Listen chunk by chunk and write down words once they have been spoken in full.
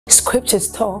Scriptures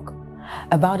talk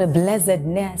about a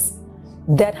blessedness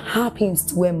that happens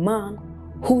to a man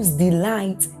whose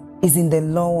delight is in the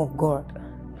law of God.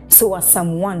 So as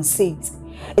Psalm 1 says,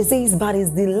 it says, but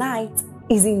his delight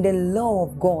is in the law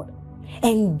of God,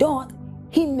 and doth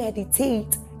he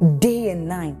meditate day and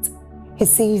night. He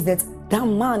says that that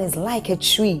man is like a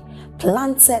tree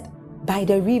planted by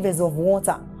the rivers of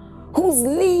water, whose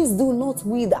leaves do not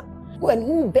wither, and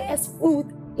who bears fruit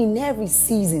in every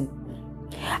season.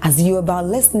 As you're about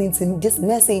listening to this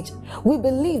message, we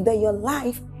believe that your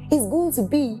life is going to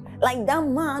be like that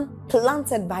man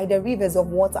planted by the rivers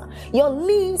of water. Your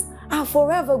leaves are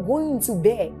forever going to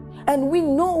bear. And we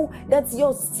know that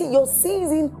your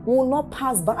season will not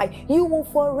pass by. You will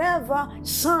forever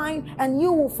shine and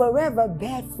you will forever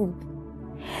bear fruit.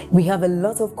 We have a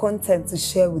lot of content to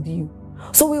share with you.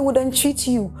 So we would entreat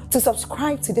you to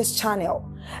subscribe to this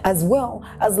channel, as well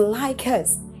as like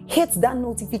us. Hit that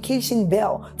notification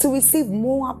bell to receive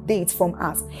more updates from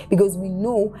us, because we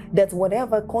know that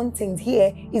whatever content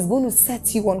here is going to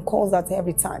set you on course at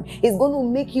every time. It's going to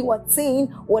make you attain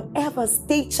whatever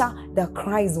stature that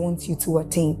Christ wants you to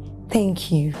attain. Thank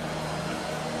you.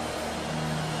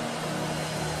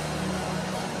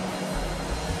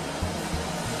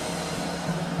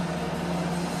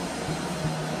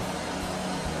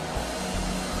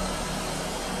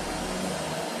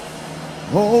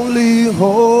 Holy,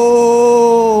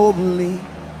 holy,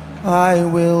 I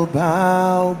will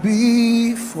bow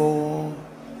before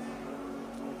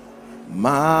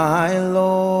my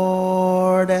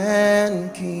Lord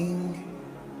and King.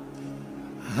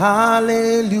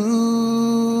 Hallelujah,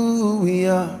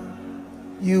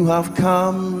 you have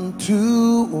come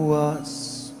to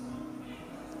us,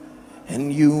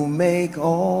 and you make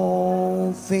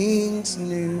all things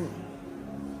new.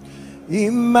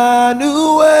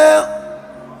 Emmanuel,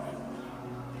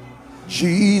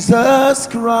 Jesus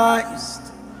Christ,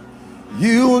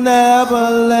 you'll never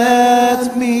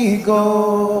let me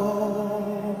go.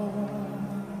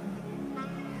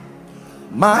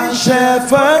 My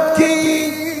shepherd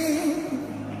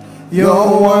king,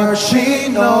 you're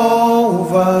watching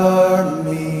over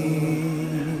me.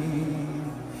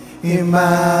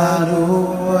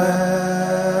 Emmanuel.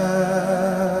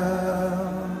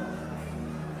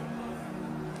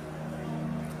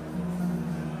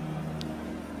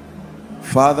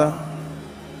 Father,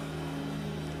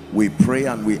 we pray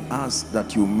and we ask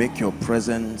that you make your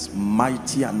presence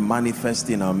mighty and manifest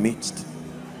in our midst.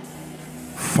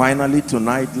 Finally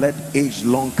tonight, let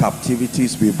age-long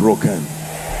captivities be broken.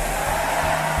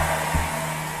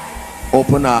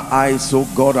 Open our eyes, oh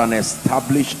God, and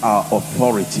establish our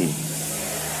authority.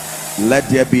 Let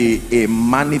there be a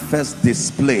manifest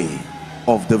display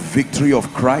of the victory of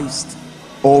Christ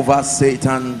over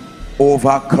Satan,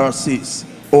 over curses,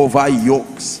 over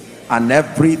yokes, and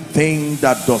everything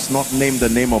that does not name the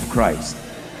name of Christ.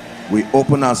 We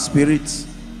open our spirits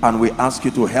and we ask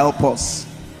you to help us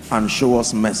and show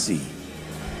us mercy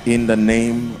in the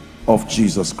name of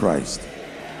Jesus Christ.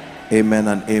 Amen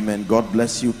and amen. God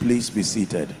bless you. Please be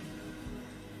seated.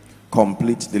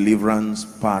 Complete Deliverance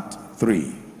Part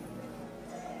 3.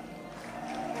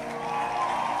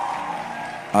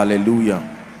 Hallelujah.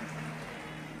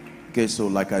 Okay, so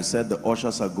like I said, the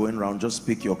ushers are going around. Just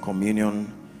pick your communion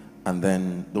and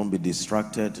then don't be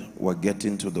distracted. We're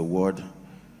getting to the word.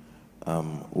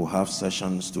 We'll have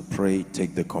sessions to pray,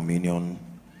 take the communion,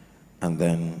 and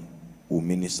then we'll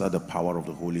minister the power of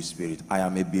the Holy Spirit. I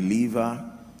am a believer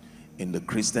in the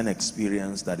Christian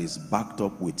experience that is backed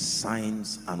up with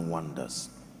signs and wonders.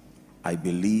 I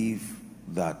believe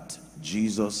that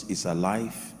Jesus is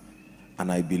alive, and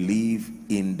I believe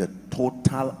in the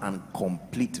total and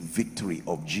complete victory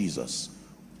of Jesus.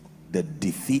 The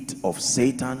defeat of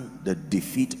Satan, the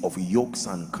defeat of yokes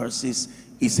and curses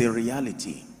is a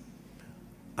reality.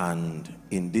 And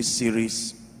in this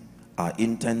series, our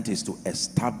intent is to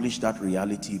establish that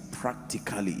reality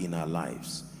practically in our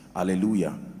lives.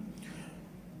 Hallelujah.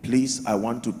 Please, I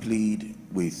want to plead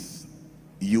with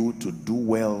you to do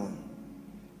well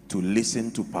to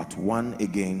listen to part 1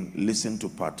 again, listen to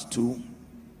part 2.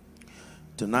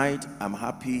 Tonight, I'm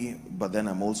happy, but then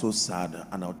I'm also sad,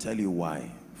 and I'll tell you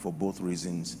why, for both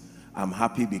reasons. I'm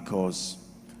happy because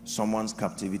someone's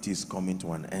captivity is coming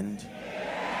to an end.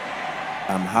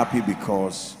 I'm happy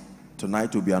because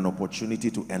tonight will be an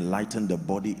opportunity to enlighten the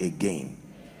body again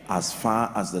as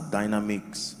far as the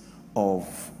dynamics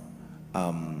of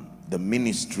the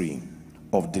ministry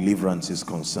of deliverance is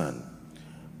concerned.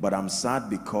 But I'm sad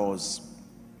because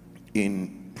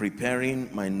in preparing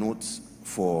my notes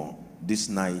for this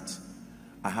night,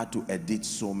 I had to edit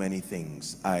so many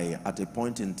things. At a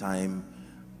point in time,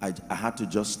 I had to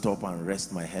just stop and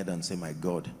rest my head and say, my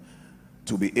God,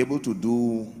 to be able to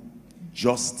do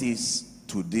justice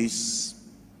to this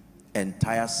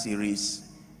entire series,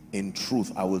 in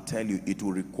truth, I will tell you, it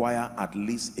will require at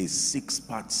least a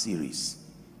 6-part series,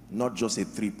 not just a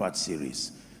 3-part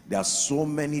series. There are so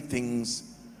many things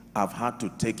I've had to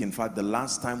take. In fact, the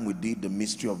last time we did the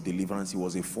mystery of deliverance, it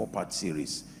was a 4-part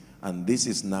series. And this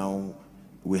is now,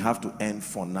 we have to end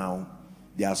for now.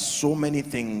 There are so many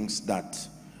things that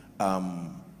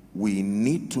we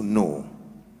need to know.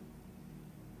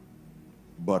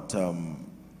 But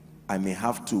I may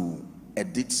have to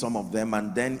edit some of them,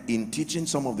 and then in teaching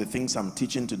some of the things I'm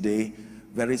teaching today,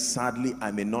 very sadly,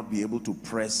 I may not be able to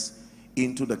press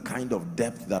into the kind of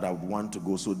depth that I would want to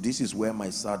go. So this is where my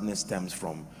sadness stems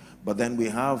from. But then we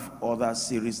have other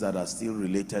series that are still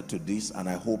related to this, and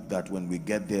I hope that when we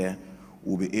get there,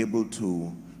 we'll be able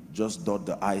to just dot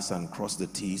the I's and cross the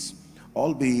T's.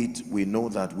 Albeit, we know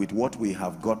that with what we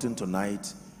have gotten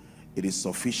tonight, it is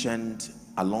sufficient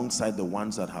alongside the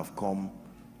ones that have come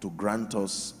to grant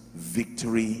us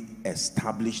victory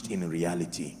established in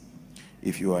reality.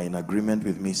 If you are in agreement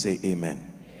with me, say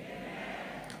amen.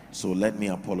 So let me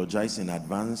apologize in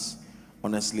advance.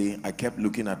 Honestly, I kept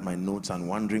looking at my notes and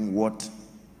wondering what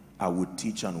I would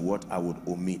teach and what I would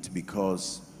omit,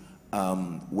 because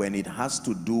when it has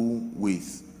to do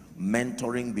with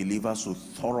mentoring believers who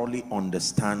thoroughly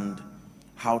understand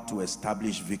how to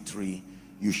establish victory,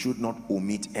 you should not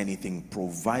omit anything,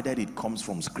 provided it comes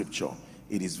from scripture.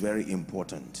 It is very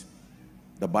important.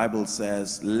 The Bible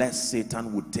says, lest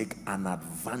Satan would take an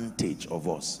advantage of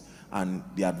us. And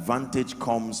the advantage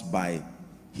comes by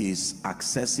his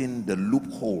accessing the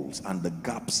loopholes and the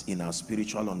gaps in our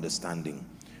spiritual understanding.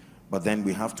 But then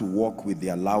we have to walk with the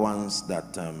allowance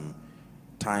that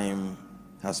time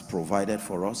has provided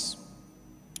for us.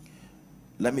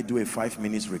 Let me do a 5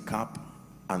 minutes recap,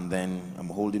 and then I'm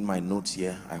holding my notes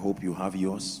here. I hope you have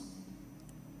yours.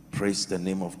 Praise the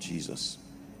name of Jesus.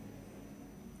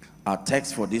 Our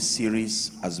text for this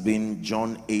series has been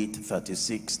John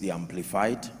 8:36, the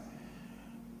Amplified.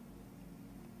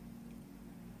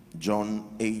 John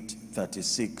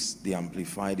 8:36, the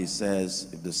Amplified. It says,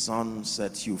 if the Son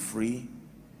sets you free,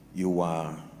 you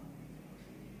are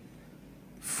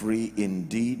free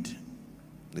indeed.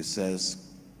 It says,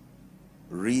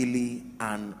 really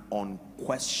and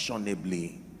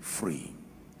unquestionably free.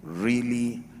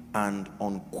 Really and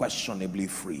unquestionably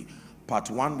free. Part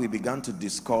 1, we began to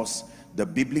discuss the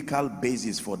biblical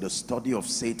basis for the study of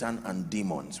Satan and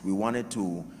demons. We wanted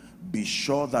to be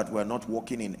sure that we're not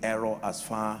walking in error as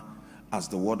far as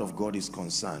the word of God is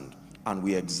concerned. And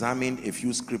we examined a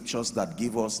few scriptures that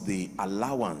give us the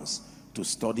allowance to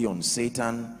study on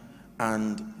Satan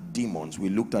and demons. We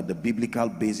looked at the biblical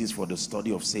basis for the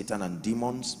study of Satan and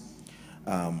demons.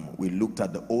 We looked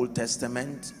at the Old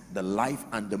Testament, the life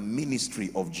and the ministry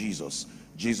of Jesus.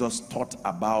 Jesus taught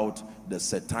about the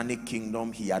satanic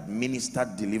kingdom. He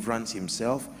administered deliverance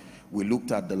himself. We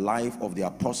looked at the life of the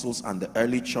apostles and the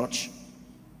early church.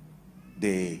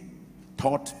 They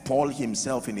taught, Paul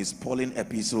himself in his Pauline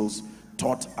epistles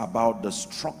taught about the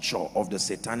structure of the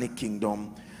satanic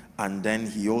kingdom, and then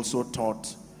he also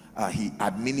taught, he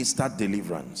administered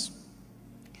deliverance.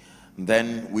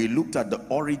 Then we looked at the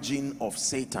origin of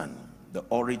Satan. The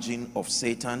origin of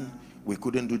Satan. We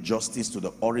couldn't do justice to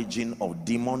the origin of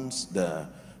demons, the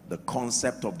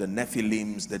concept of the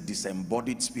Nephilims, the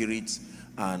disembodied spirits.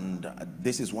 And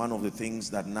this is one of the things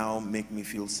that now make me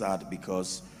feel sad,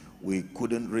 because we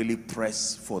couldn't really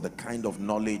press for the kind of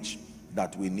knowledge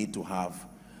that we need to have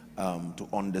to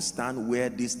understand where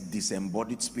these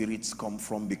disembodied spirits come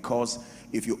from. Because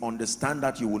if you understand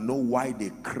that, you will know why they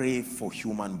crave for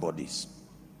human bodies.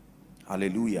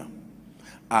 Hallelujah.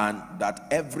 And that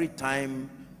every time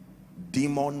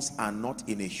demons are not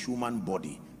in a human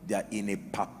body, they are in a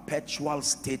perpetual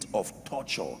state of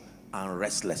torture and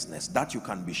restlessness. That you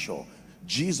can be sure.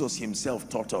 Jesus himself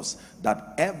taught us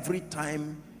that every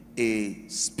time a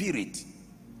spirit,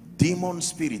 demon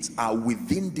spirits, are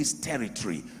within this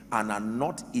territory and are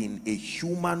not in a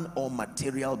human or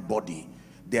material body,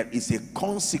 there is a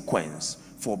consequence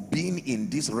for being in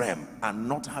this realm and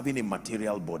not having a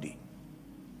material body.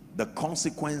 The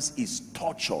consequence is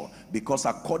torture, because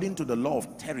according to the law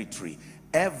of territory,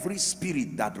 every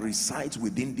spirit that resides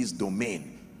within this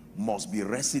domain must be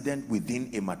resident within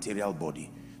a material body.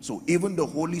 So even the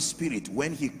Holy Spirit,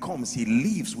 when he comes, he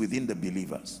lives within the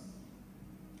believers.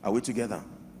 Are we together?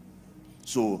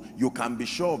 So you can be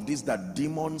sure of this, that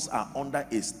demons are under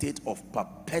a state of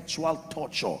perpetual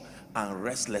torture and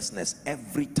restlessness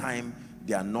every time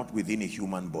they are not within a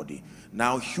human body.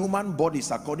 Now, human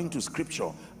bodies, according to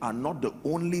scripture, are not the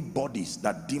only bodies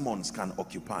that demons can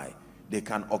occupy. They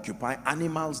can occupy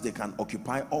animals, they can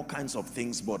occupy all kinds of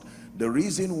things, but the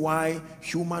reason why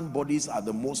human bodies are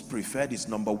the most preferred is,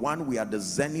 number one, we are the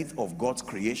zenith of God's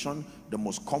creation, the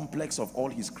most complex of all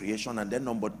his creation, and then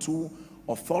number two,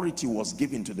 authority was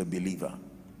given to the believer.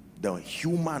 The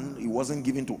human, it wasn't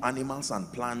given to animals and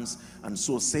plants, and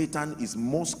so Satan is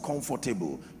most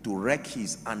comfortable to wreak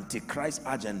his antichrist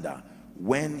agenda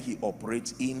when he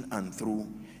operates in and through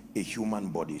a human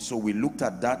body. So we looked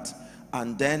at that,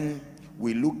 and then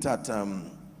we looked at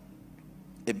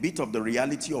a bit of the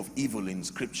reality of evil in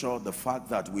scripture, the fact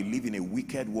that we live in a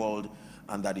wicked world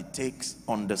and that it takes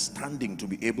understanding to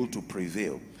be able to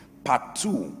prevail. Part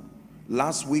 2,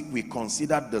 last week we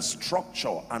considered the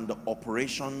structure and the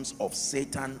operations of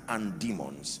Satan and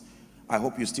demons. I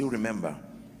hope you still remember.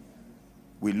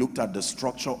 We looked at the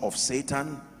structure of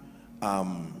Satan.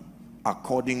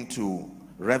 According to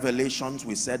Revelations,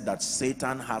 we said that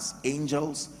Satan has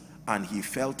angels and he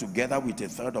fell together with a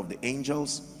third of the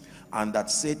angels, and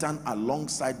that Satan,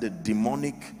 alongside the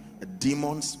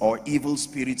demons or evil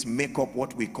spirits, make up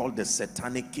what we call the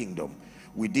satanic kingdom.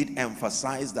 We did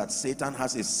emphasize that Satan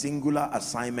has a singular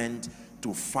assignment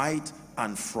to fight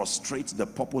and frustrate the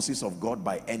purposes of God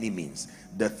by any means.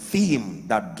 The theme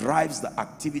that drives the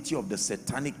activity of the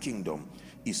satanic kingdom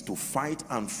is to fight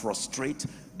and frustrate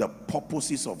the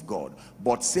purposes of God.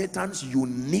 But Satan's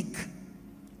unique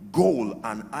goal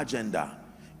and agenda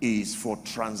is for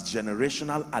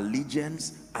transgenerational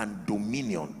allegiance and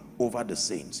dominion over the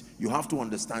saints. You have to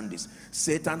understand this.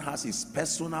 Satan has his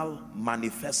personal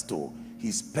manifesto,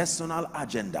 his personal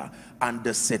agenda, and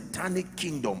the satanic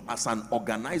kingdom as an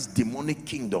organized demonic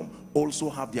kingdom also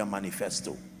have their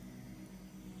manifesto.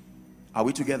 Are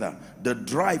we together? The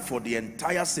drive for the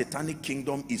entire satanic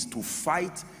kingdom is to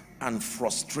fight and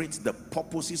frustrate the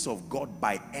purposes of God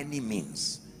by any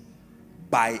means.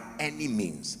 By any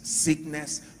means.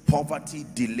 Sickness, poverty,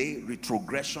 delay,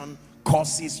 retrogression,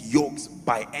 curses, yokes,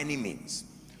 by any means.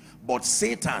 But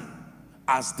Satan,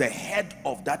 as the head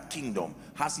of that kingdom,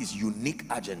 has his unique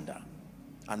agenda,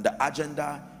 and the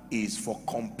agenda is for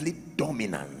complete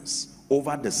dominance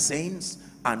over the saints,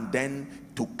 and then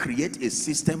to create a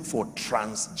system for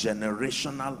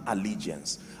transgenerational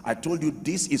allegiance. I told you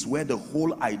this is where the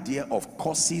whole idea of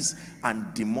curses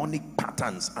and demonic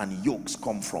patterns and yokes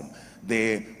come from.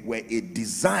 They were a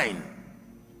design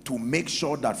to make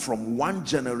sure that from one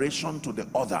generation to the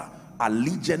other,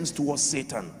 allegiance towards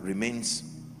Satan remains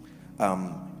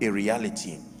a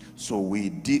reality. So we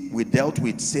dealt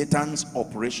with Satan's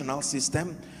operational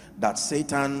system, that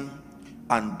Satan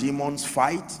and demons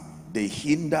fight, they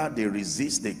hinder, they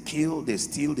resist, they kill, they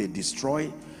steal, they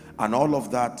destroy, and all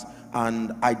of that.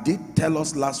 And I did tell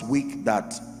us last week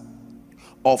that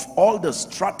of all the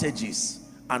strategies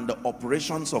and the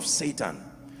operations of Satan,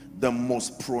 the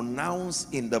most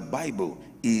pronounced in the Bible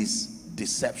is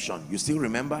deception. You still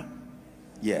remember?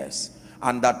 Yes.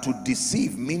 And that to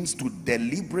deceive means to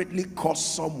deliberately cause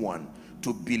someone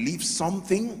to believe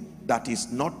something that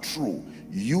is not true,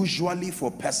 usually for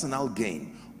personal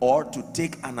gain, or to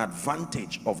take an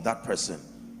advantage of that person.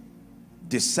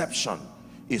 Deception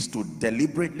is to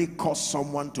deliberately cause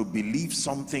someone to believe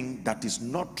something that is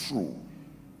not true,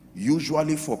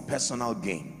 usually for personal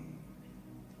gain.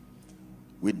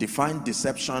 We define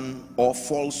deception or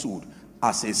falsehood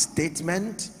as a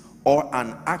statement or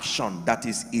an action that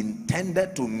is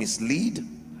intended to mislead,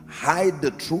 hide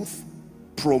the truth,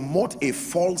 promote a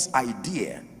false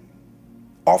idea,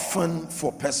 often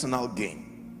for personal gain.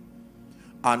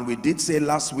 And we did say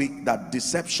last week that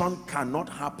deception cannot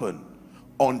happen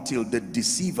until the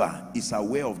deceiver is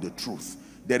aware of the truth.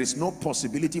 There is no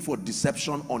possibility for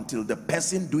deception until the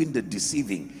person doing the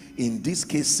deceiving, in this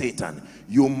case Satan,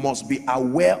 you must be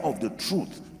aware of the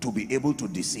truth to be able to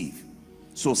deceive.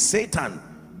 So Satan,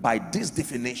 by this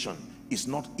definition, is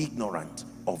not ignorant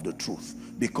of the truth,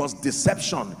 because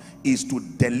deception is to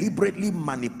deliberately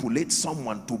manipulate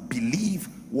someone to believe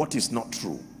what is not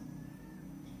true.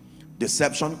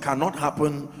 Deception cannot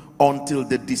happen until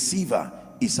the deceiver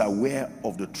is aware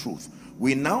of the truth.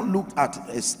 We now looked at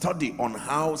a study on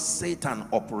how Satan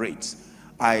operates.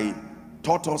 I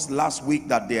taught us last week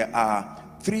that there are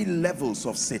 3 levels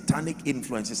of satanic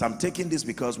influences. I'm taking this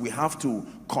because we have to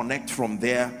connect from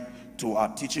there to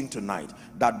our teaching tonight.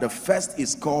 That the first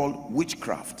is called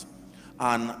witchcraft.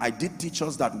 And I did teach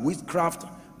us that witchcraft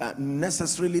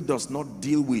necessarily does not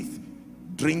deal with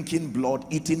drinking blood,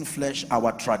 eating flesh,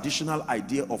 our traditional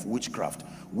idea of witchcraft.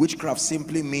 Witchcraft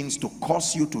simply means to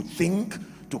cause you to think,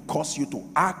 to cause you to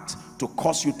act, to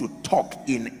cause you to talk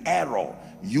in error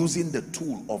using the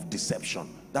tool of deception.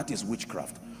 That is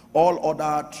witchcraft. All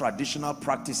other traditional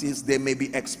practices, they may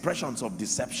be expressions of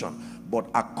deception, but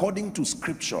according to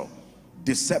scripture,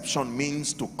 deception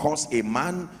means to cause a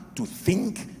man to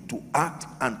think, to act,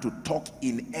 and to talk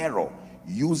in error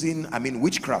using,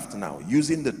 witchcraft now,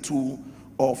 using the tool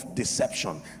of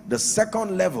deception. The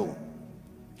second level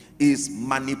is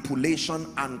manipulation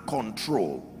and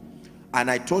control. And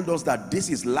I told us that this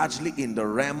is largely in the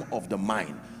realm of the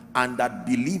mind, and that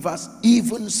believers,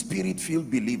 even spirit-filled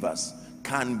believers,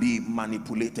 can be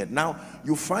manipulated. Now,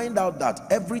 you find out that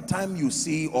every time you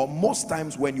see, or most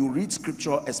times when you read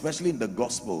scripture, especially in the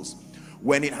Gospels,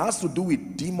 when it has to do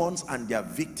with demons and their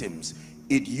victims,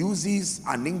 it uses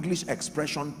an English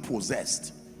expression,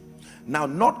 possessed. Now,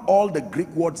 not all the Greek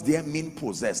words there mean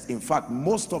possessed. In fact,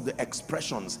 most of the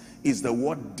expressions is the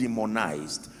word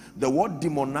demonized. The word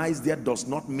demonized there does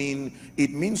not mean,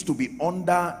 it means to be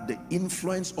under the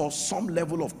influence or some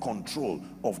level of control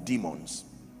of demons.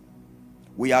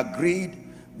 We agreed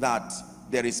that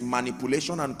there is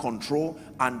manipulation and control,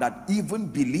 and that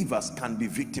even believers can be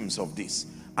victims of this.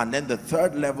 And then the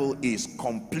third level is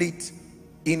complete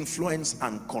influence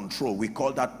and control. We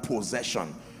call that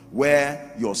possession,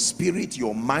 where your spirit,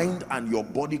 your mind, and your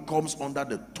body comes under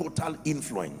the total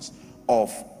influence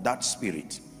of that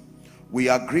spirit. We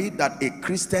agreed that a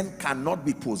Christian cannot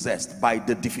be possessed by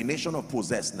the definition of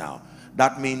possessed now.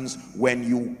 That means when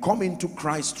you come into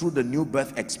Christ through the new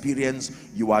birth experience,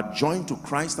 you are joined to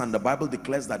Christ, and the Bible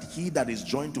declares that he that is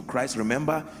joined to Christ,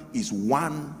 remember, is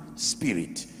one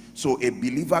spirit. So a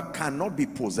believer cannot be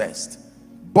possessed,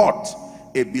 but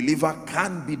a believer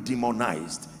can be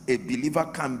demonized. A believer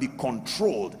can be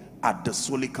controlled at the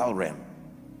soulical realm.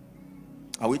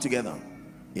 Are we together?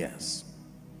 Yes.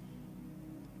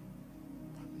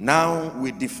 Now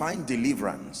we define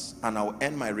deliverance, and I'll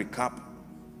end my recap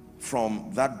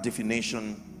from that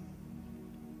definition.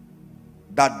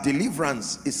 That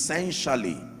deliverance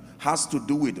essentially has to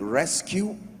do with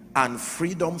rescue and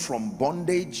freedom from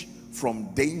bondage,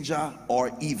 from danger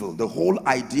or evil. The whole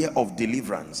idea of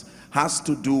deliverance has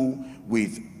to do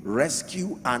with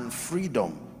rescue and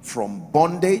freedom from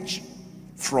bondage,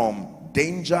 from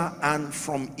danger, and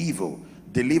from evil.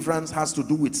 Deliverance has to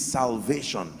do with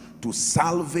salvation, to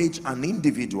salvage an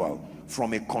individual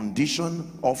from a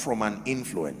condition or from an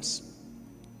influence.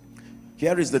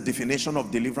 Here is the definition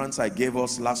of deliverance I gave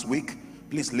us last week.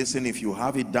 Please listen if you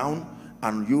have it down,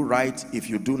 and you write if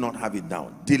you do not have it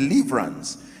down.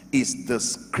 Deliverance is the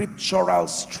scriptural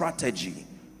strategy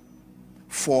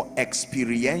for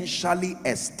experientially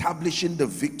establishing the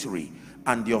victory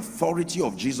and the authority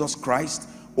of Jesus Christ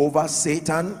over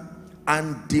Satan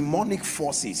and demonic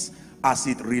forces as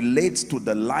it relates to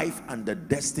the life and the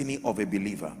destiny of a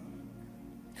believer.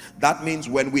 That means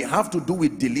when we have to do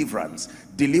with deliverance,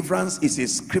 deliverance is a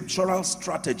scriptural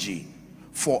strategy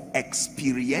for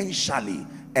experientially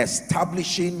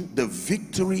establishing the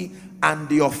victory and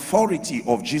the authority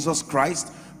of Jesus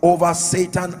Christ over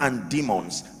Satan and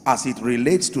demons as it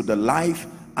relates to the life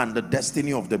and the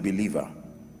destiny of the believer.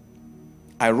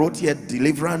 I wrote here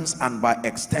deliverance, and by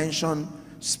extension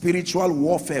spiritual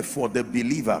warfare for the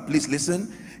believer, please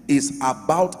listen, is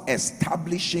about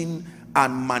establishing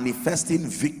and manifesting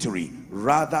victory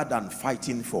rather than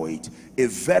fighting for it. A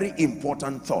very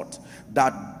important thought,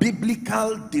 that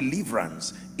biblical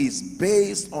deliverance is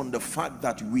based on the fact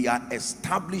that we are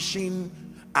establishing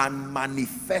and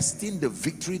manifesting the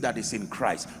victory that is in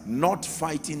Christ, not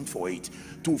fighting for it.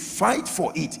 To fight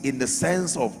for it in the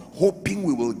sense of hoping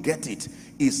we will get it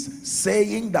is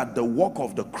saying that the work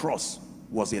of the cross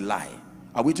was a lie.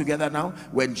 Are we together now?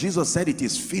 When Jesus said it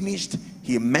is finished,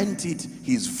 he meant it.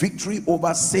 His victory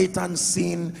over Satan,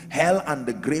 sin, hell, and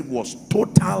the grave was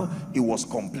total. It was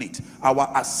complete.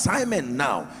 Our assignment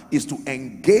now is to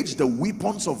engage the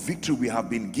weapons of victory we have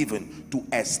been given to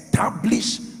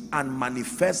establish and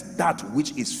manifest that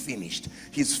which is finished.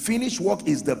 His finished work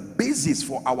is the basis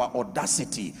for our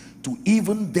audacity to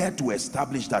even dare to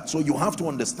establish that. So you have to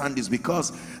understand this,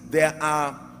 because there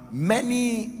are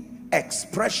many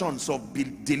expressions of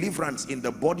deliverance in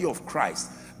the body of Christ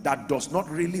that does not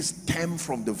really stem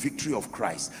from the victory of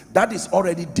Christ. That is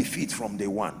already defeat from day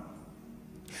one.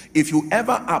 If you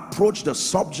ever approach the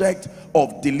subject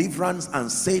of deliverance and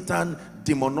Satan,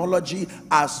 demonology,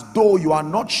 as though you are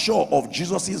not sure of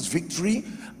Jesus's victory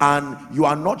and you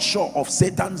are not sure of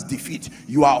Satan's defeat,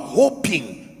 you are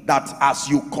hoping that as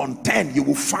you contend you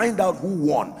will find out who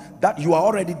won, that you are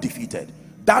already defeated.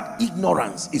 That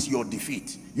ignorance is your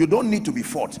defeat. You don't need to be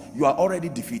fought. You are already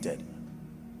defeated.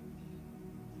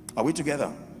 Are we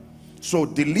together? So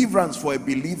deliverance for a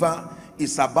believer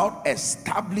is about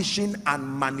establishing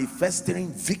and manifesting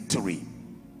victory,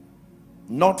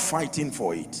 not fighting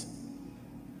for it.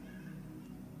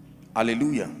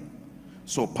 Hallelujah.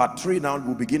 So part 3 now,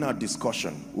 we'll begin our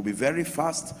discussion. We'll be very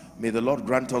fast. May the Lord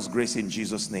grant us grace in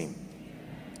Jesus' name.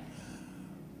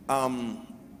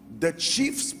 The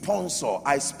chief sponsor,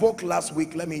 I spoke last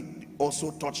week, let me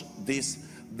also touch this,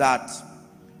 that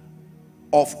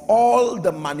of all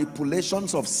the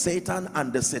manipulations of Satan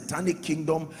and the satanic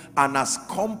kingdom, and as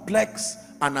complex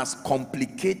and as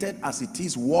complicated as it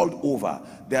is world over,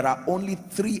 there are only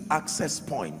 3 access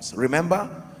points. Remember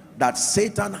that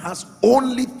Satan has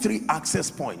only 3 access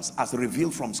points as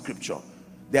revealed from scripture.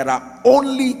 There are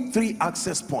only 3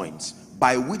 access points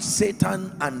by which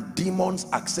Satan and demons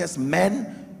access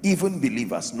men, even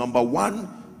believers. Number 1,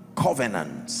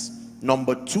 covenants.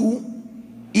 Number 2,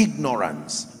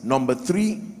 ignorance. Number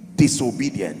 3,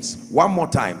 disobedience. One more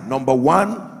time. Number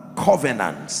 1,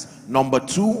 covenants. Number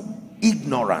 2,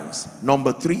 ignorance.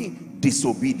 Number 3,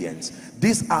 disobedience.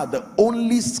 These are the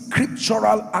only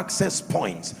scriptural access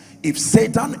points. If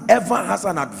Satan ever has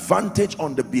an advantage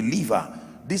on the believer,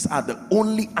 these are the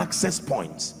only access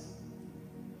points.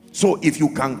 So if you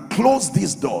can close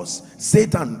these doors,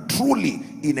 Satan truly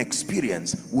in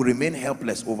experience will remain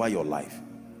helpless over your life.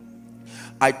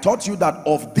 I taught you that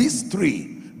of these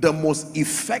 3, the most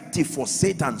effective for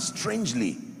Satan,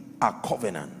 strangely, are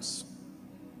covenants.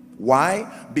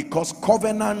 Why? Because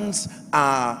covenants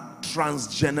are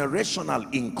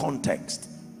transgenerational in context,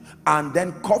 and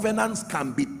then covenants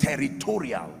can be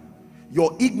territorial.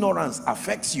 Your ignorance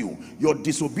affects you, your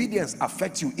disobedience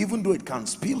affects you, even though it can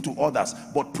spill to others,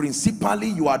 but principally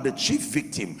you are the chief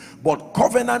victim. But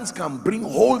covenants can bring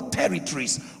whole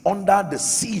territories under the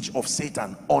siege of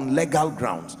Satan on legal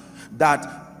grounds.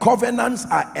 That covenants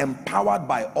are empowered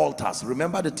by altars.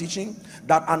 Remember the teaching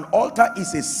that an altar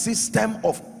is a system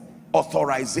of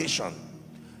authorization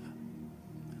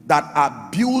that are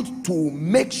built to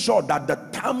make sure that the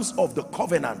terms of the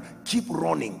covenant keep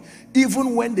running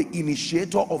even when the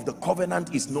initiator of the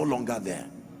covenant is no longer there.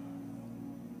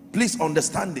 Please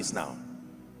understand this now.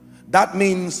 That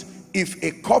means if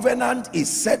a covenant is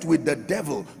set with the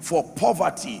devil for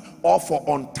poverty or for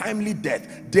untimely death,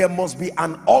 there must be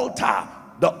an altar.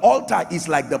 The altar is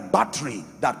like the battery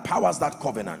that powers that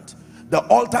covenant. The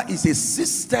altar is a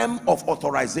system of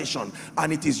authorization,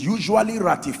 and it is usually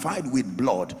ratified with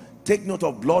blood. Take note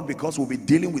of blood, because we'll be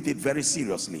dealing with it very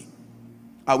seriously.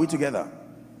 Are we together?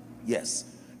 Yes.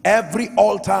 Every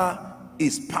altar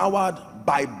is powered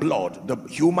by blood, the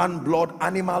human blood,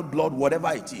 animal blood,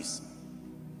 whatever it is.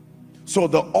 So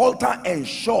the altar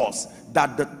ensures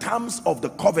that the terms of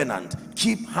the covenant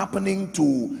keep happening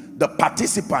to the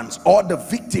participants or the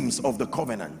victims of the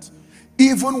covenant,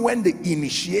 even when the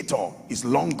initiator is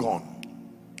long gone.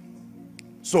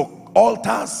 So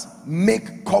altars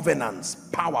make covenants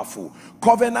powerful.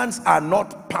 Covenants are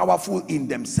not powerful in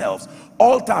themselves.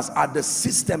 Altars are the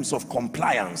systems of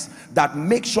compliance that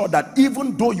make sure that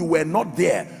even though you were not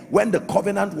there when the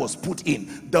covenant was put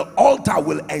in, the altar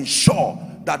will ensure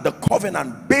that the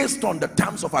covenant, based on the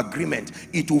terms of agreement,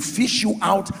 it will fish you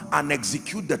out and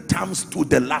execute the terms to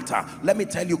the latter. Let me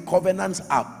tell you, covenants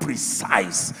are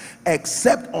precise.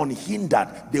 Except unhindered,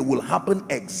 they will happen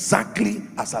exactly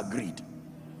as agreed.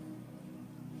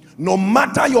 No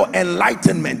matter your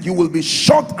enlightenment, you will be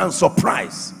shocked and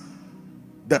surprised.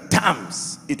 The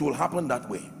terms, it will happen that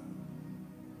way.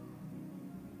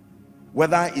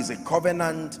 Whether it's a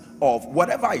covenant of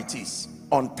whatever it is,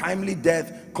 untimely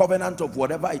death, covenant of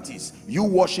whatever it is, you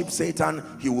worship Satan,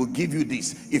 he will give you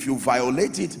this. If you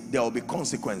violate it, there will be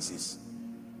consequences.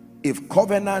 If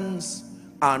covenants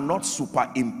are not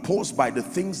superimposed by the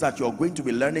things that you're going to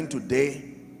be learning today,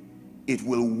 it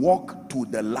will walk to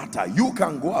the latter. You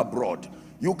can go abroad,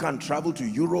 you can travel to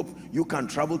Europe, you can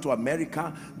travel to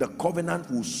America. The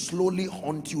covenant will slowly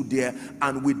haunt you there,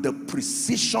 and with the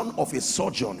precision of a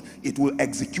surgeon, it will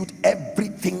execute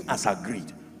everything as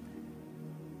agreed.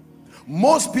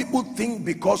 Most people think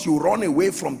because you run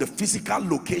away from the physical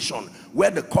location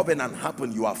where the covenant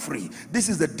happened, you are free. This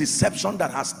is the deception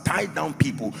that has tied down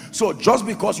people. So just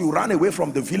because you ran away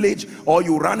from the village, or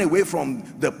you ran away from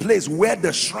the place where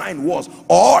the shrine was,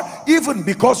 or even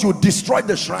because you destroyed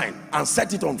the shrine and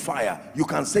set it on fire, you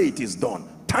can say it is done.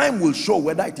 Time will show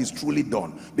whether it is truly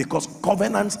done, because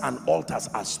covenants and altars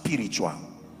are spiritual.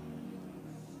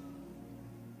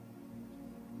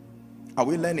 Are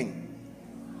we learning?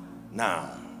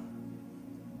 Now,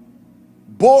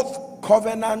 both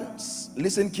covenants,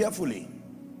 listen carefully,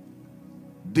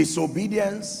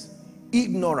 disobedience,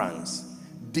 ignorance,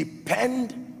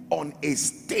 depend on a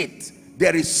state.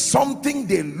 There is something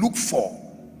they look for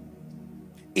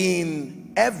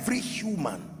in every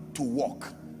human to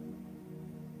walk.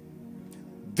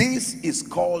 This is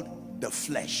called the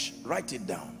flesh. Write it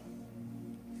down.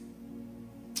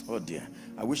 Oh dear,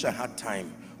 I wish I had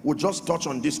time. We'll just touch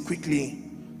on this quickly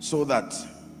so that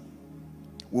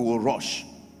we will rush.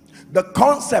 The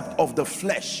concept of the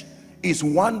flesh is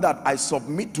one that I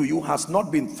submit to you has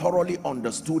not been thoroughly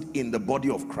understood in the body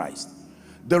of Christ.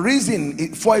 The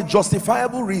reason, for a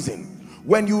justifiable reason,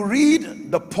 when you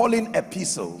read the Pauline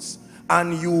epistles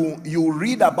and you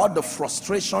read about the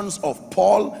frustrations of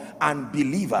Paul and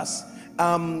believers,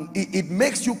 it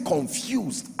makes you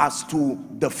confused as to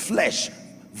the flesh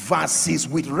versus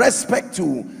with respect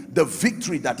to the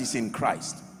victory that is in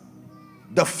Christ.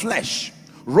 The flesh.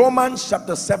 Romans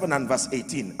chapter 7 and verse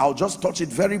 18. I'll just touch it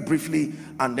very briefly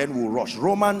and then we'll rush.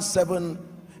 Romans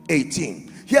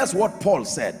 7:18. Here's what Paul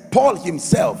said. Paul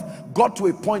himself got to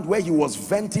a point where he was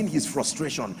venting his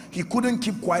frustration. He couldn't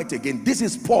keep quiet again. This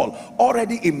is Paul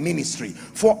already in ministry.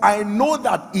 For I know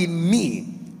that in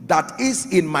me, that is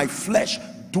in my flesh,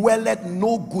 dwelleth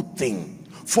no good thing.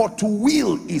 For to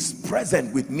will is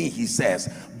present with me, he says,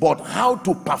 but how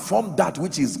to perform that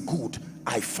which is good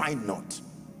I find not.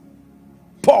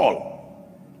 Paul.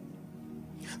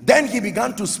 Then he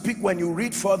began to speak. When you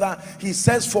read further, he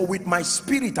says, for with my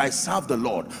spirit I serve the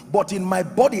Lord, but in my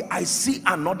body I see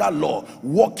another law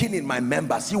working in my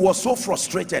members. He was so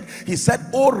frustrated. He said,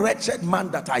 oh wretched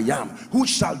man that I am, who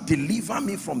shall deliver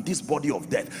me from this body of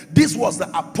death? This was the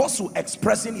apostle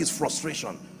expressing his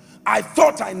frustration. I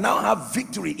thought I now have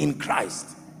victory in Christ.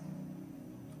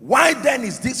 Why then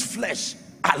is this flesh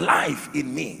alive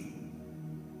in me?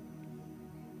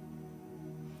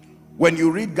 When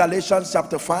you read Galatians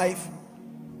chapter 5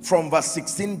 from verse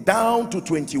 16 down to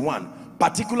 21,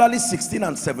 particularly 16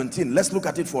 and 17, let's look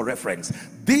at it for reference.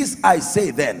 This I say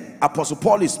then, Apostle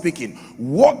Paul is speaking,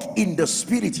 walk in the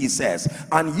spirit, he says,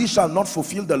 and ye shall not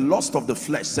fulfill the lust of the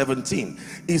flesh. 17,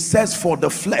 it says, for the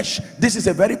flesh, this is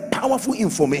a very powerful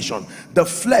information, the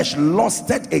flesh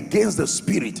lusted against the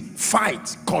spirit,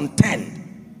 fight, contend,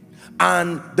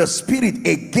 and the spirit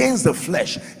against the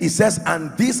flesh. He says,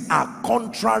 and these are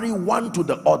contrary one to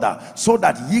the other, so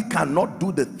that ye cannot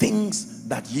do the things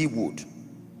that ye would.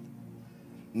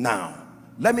 Now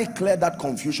let me clear that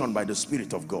confusion by the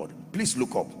Spirit of God. Please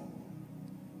look up.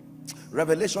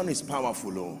 Revelation is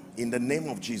powerful. Oh, in the name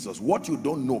of Jesus. What you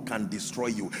don't know can destroy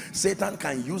you. Satan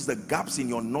can use the gaps in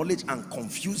your knowledge and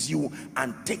confuse you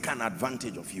and take an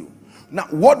advantage of you. Now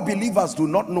what believers do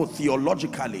not know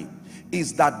theologically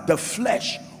is that the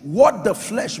flesh, what the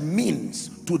flesh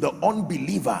means to the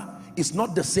unbeliever is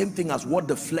not the same thing as what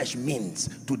the flesh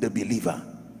means to the believer.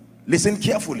 Listen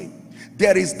carefully.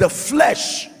 There is the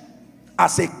flesh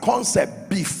as a concept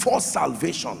before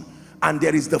salvation, and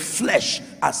there is the flesh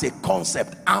as a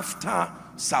concept after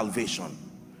salvation.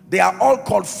 They are all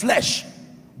called flesh,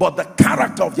 but the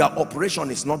character of their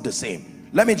operation is not the same.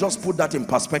 Let me just put that in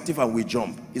perspective and we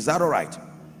jump. Is that all right?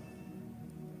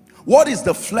 What is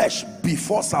the flesh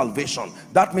before salvation?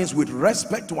 That means with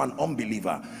respect to an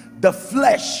unbeliever. The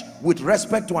flesh with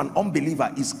respect to an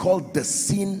unbeliever is called the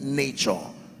sin nature.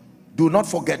 Do not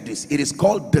forget this. It is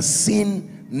called the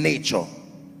sin nature.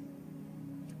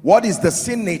 What is the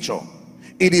sin nature?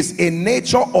 It is a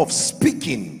nature of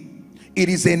speaking. It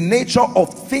is a nature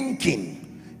of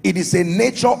thinking. It is a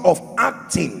nature of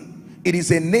acting. It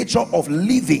is a nature of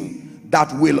living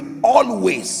that will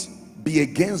always be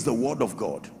against the word of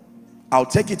God. I'll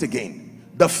take it again.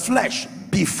 The flesh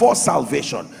before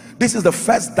salvation. This is the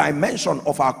first dimension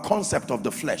of our concept of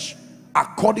the flesh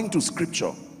according to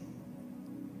scripture.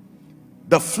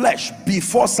 The flesh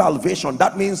before salvation.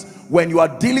 That means when you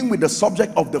are dealing with the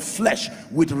subject of the flesh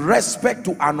with respect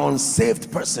to an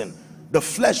unsaved person, the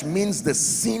flesh means the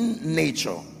sin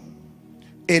nature.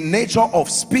 A nature of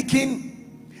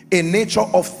speaking, a nature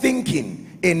of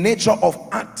thinking, a nature of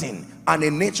acting, and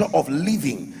a nature of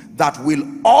living that will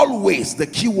always, the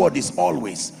key word is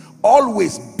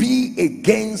always be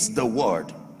against the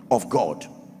word of God.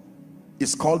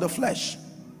 It's called the flesh.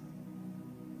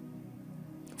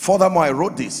 Furthermore, I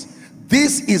wrote this.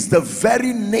 This is the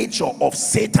very nature of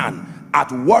Satan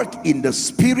at work in the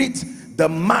spirit, the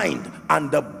mind, and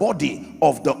the body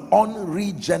of the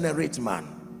unregenerate man.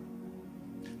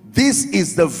 This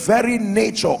is the very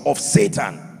nature of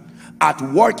Satan at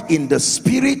work in the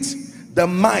spirit, the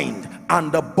mind,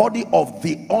 and the body of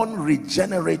the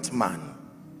unregenerate man.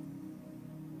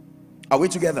 Are we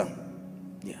together?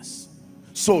 Yes.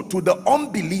 So to the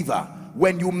unbeliever,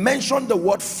 when you mention the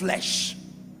word flesh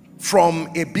from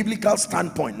a biblical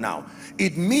standpoint now,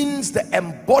 it means the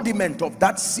embodiment of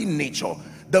that sin nature,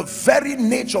 the very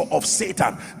nature of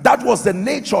Satan. That was the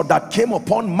nature that came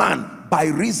upon man by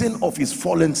reason of his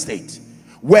fallen state.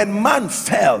 When man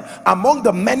fell, among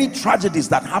the many tragedies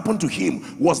that happened to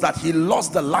him was that he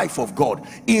lost the life of God.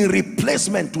 In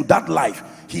replacement to that life,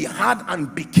 he had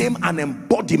and became an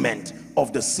embodiment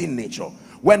of the sin nature.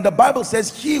 When the Bible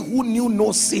says he who knew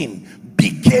no sin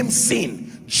became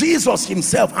sin, Jesus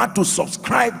himself had to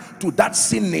subscribe to that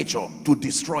sin nature to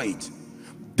destroy it.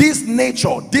 This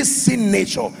nature, this sin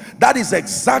nature, that is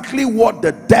exactly what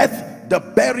the death, the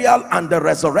burial, and the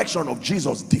resurrection of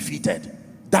Jesus defeated.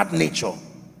 That nature.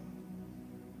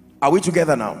 Are we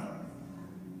together now?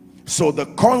 So the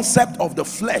concept of the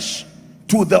flesh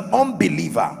to the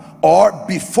unbeliever or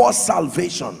before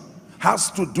salvation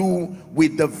has to do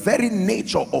with the very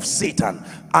nature of Satan,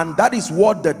 and that is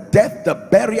what the death, the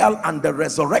burial, and the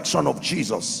resurrection of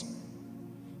Jesus,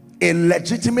 a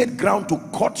legitimate ground to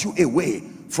cut you away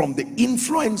from the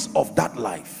influence of that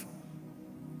life.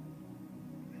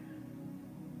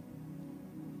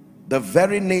 The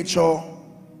very nature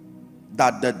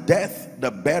that the death, the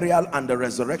burial, and the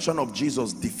resurrection of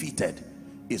Jesus defeated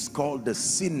is called the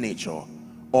sin nature,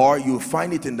 or you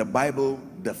find it in the Bible,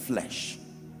 the flesh.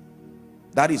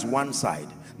 That is one side.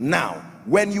 Now,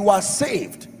 when you are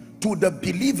saved, to the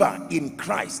believer in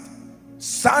Christ,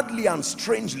 sadly and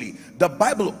strangely, the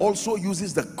Bible also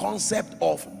uses the concept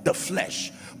of the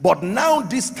flesh. But now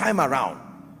this time around,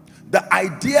 the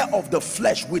idea of the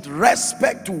flesh with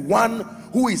respect to one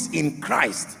who is in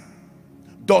Christ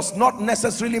does not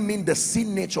necessarily mean the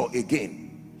sin nature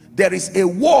again. There is a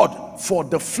word for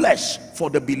the flesh for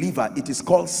the believer. It is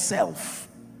called self.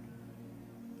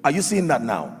 Are you seeing that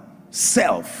now?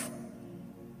 Self.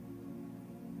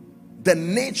 The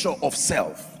nature of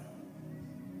self.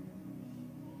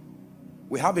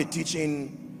 We have a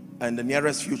teaching in the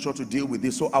nearest future to deal with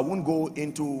this, so I won't go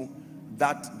into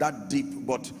that deep.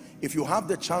 But if you have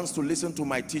the chance to listen to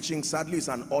my teaching, sadly it's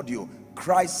an audio,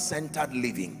 Christ-centered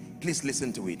living. Please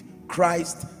listen to it.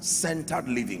 Christ-centered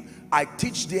living. I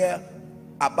teach there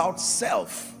about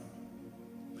self,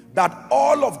 that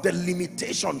all of the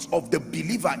limitations of the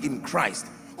believer in Christ,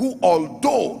 who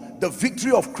although the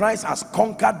victory of Christ has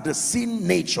conquered the sin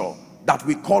nature that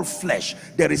we call flesh,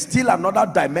 there is still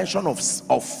another dimension of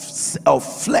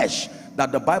flesh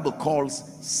that the Bible calls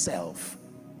self.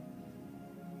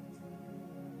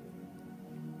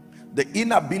 The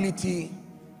inability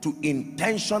to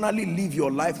intentionally live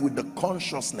your life with the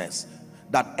consciousness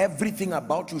that everything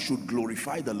about you should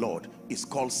glorify the Lord is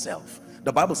called self.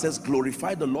 The Bible says,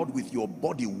 glorify the Lord with your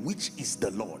body, which is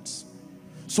the Lord's.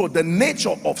 So the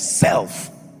nature of self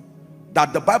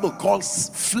that the Bible calls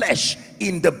flesh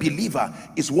in the believer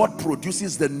is what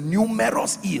produces the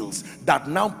numerous ills that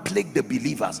now plague the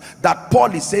believers. That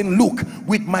Paul is saying, look,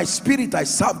 with my spirit I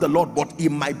serve the Lord, but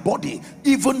in my body,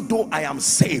 even though I am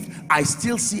saved, I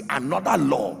still see another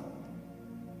law.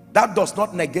 That does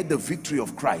not negate the victory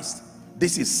of Christ.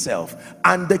 This is self.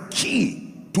 And the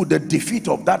key to the defeat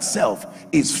of that self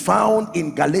is found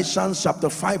in Galatians chapter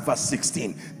 5 verse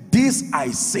 16. This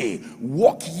I say,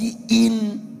 walk ye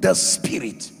in the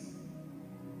spirit.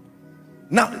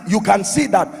 Now you can see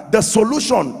that the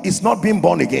solution is not being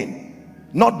born again,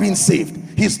 not being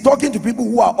saved. He's talking to people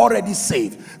who are already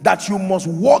saved, that you must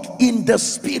walk in the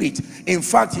spirit. In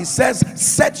fact, he says,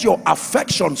 set your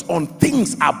affections on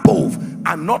things above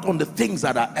and not on the things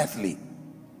that are earthly.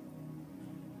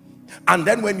 And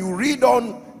then when you read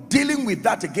on dealing with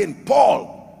that again,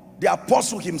 Paul, the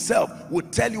apostle himself,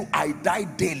 would tell you, I die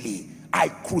daily. I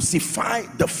crucify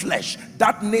the flesh,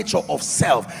 that nature of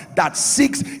self that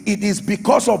seeks. It is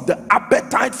because of the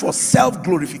appetite for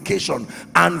self-glorification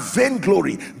and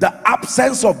vainglory, the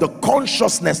absence of the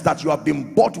consciousness that you have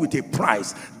been bought with a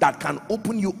price, that can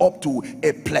open you up to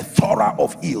a plethora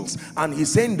of ills. And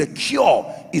he's saying the cure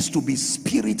is to be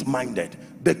spirit-minded.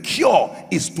 The cure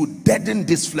is to deaden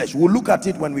this flesh. We'll look at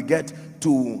it when we get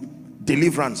to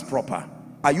deliverance proper.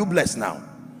 Are you blessed now?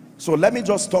 So let me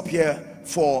just stop here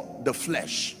for the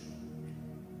flesh.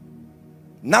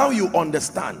 Now you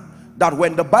understand that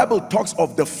when the Bible talks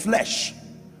of the flesh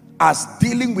as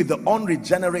dealing with the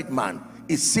unregenerate man,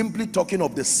 is simply talking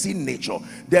of the sin nature.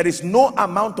 There is no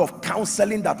amount of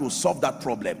counseling that will solve that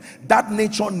problem. That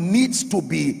nature needs to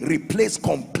be replaced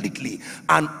completely,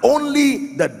 and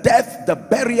only the death, the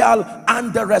burial,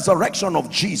 and the resurrection of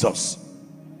Jesus,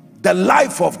 the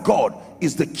life of God,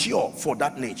 is the cure for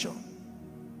that nature.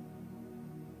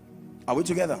 Are we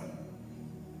together?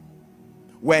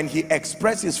 When he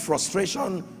expressed his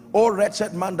frustration O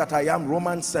wretched man that I am,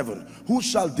 Romans 7, who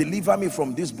shall deliver me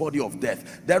from this body of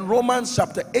death? Then Romans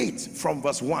chapter 8 from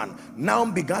verse 1 now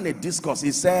began a discourse.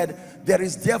 He said, there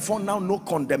is therefore now no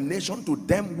condemnation to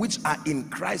them which are in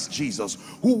Christ Jesus,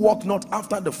 who walk not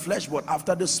after the flesh but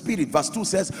after the Spirit. Verse 2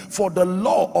 says, for the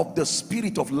law of the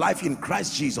Spirit of life in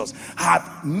Christ Jesus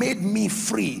hath made me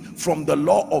free from the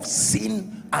law of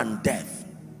sin and death.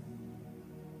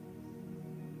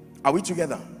 Are we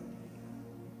together?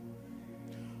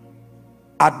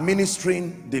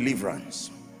 Administering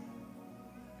deliverance.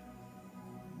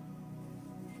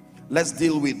 Let's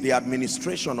deal with the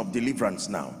administration of deliverance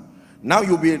now. Now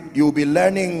you'll be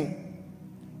learning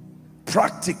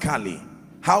practically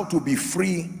how to be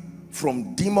free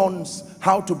from demons,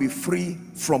 how to be free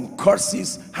from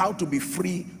curses, how to be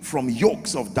free from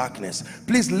yokes of darkness.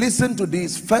 Please listen to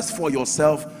this first for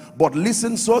yourself, but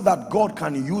listen so that God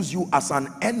can use you as an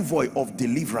envoy of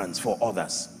deliverance for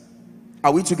others.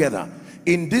 Are we together?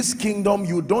 In this kingdom,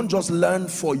 you don't just learn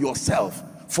for yourself,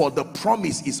 for the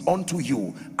promise is unto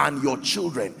you and your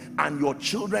children and your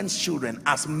children's children,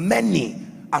 as many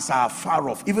as are far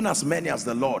off, even as many as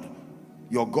the Lord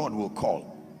your God will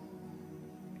call.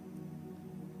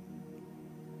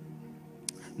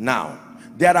 Now,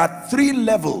 there are 3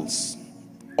 levels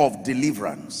of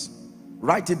deliverance.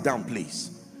 Write it down,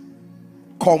 please.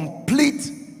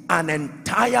 Complete and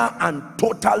entire and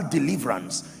total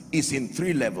deliverance is in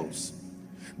 3 levels.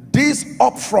 This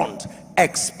upfront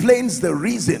explains the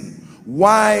reason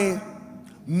why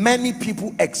many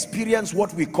people experience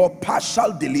what we call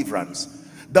partial deliverance.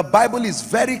 The Bible is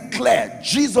very clear.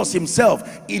 Jesus himself,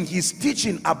 in his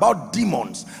teaching about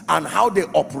demons and how they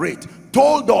operate,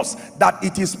 told us that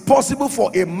it is possible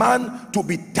for a man to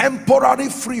be temporarily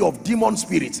free of demon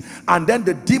spirits, and then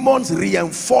the demons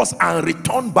reinforce and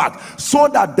return back, so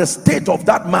that the state of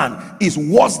that man is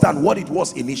worse than what it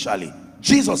was initially.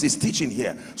 Jesus is teaching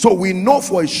here. So we know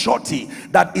for a surety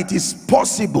that it is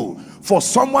possible for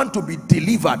someone to be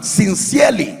delivered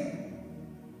sincerely,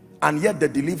 and yet the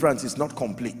deliverance is not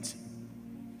complete.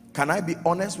 Can I be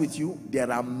honest with you?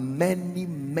 There are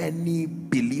many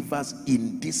believers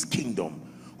in this kingdom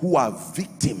who are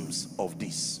victims of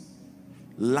this,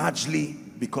 largely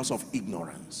because of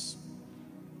ignorance.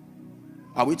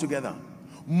 Are we together?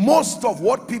 Most of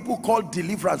what people call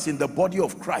deliverance in the body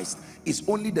of Christ is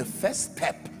only the first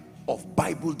step of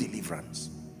Bible deliverance.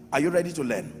 Are you ready to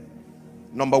learn?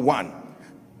 Number 1,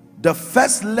 the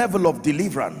first level of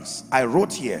deliverance, I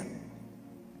wrote here,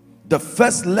 the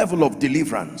first level of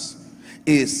deliverance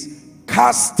is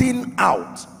casting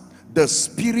out the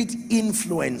spirit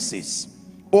influences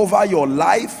over your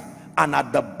life and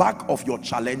at the back of your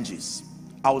challenges.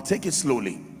 I'll take it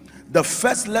slowly. The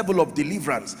first level of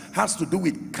deliverance has to do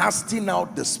with casting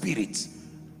out the spirit.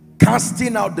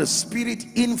 Casting out the spirit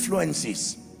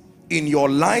influences in your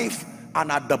life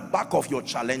and at the back of your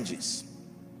challenges.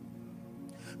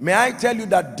 May I tell you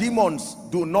that demons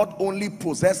do not only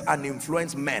possess and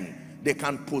influence men, they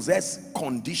can possess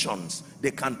conditions,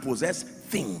 they can possess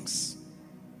things.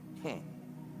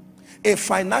 A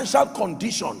financial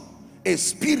condition, a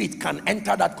spirit can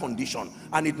enter that condition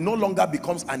and it no longer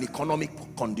becomes an economic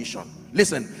condition.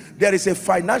 Listen, there is a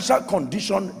financial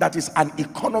condition that is an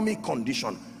economic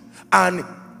condition, and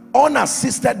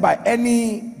unassisted by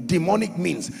any demonic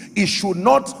means, it should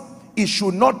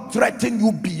not threaten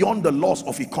you beyond the laws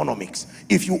of economics.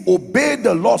 If you obey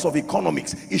the laws of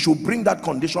economics, it should bring that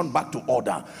condition back to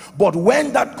order. But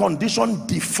when that condition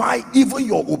defies even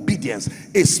your obedience,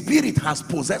 a spirit has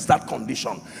possessed that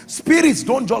condition. Spirits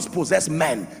don't just possess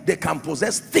men, they can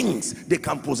possess things, they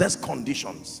can possess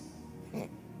conditions.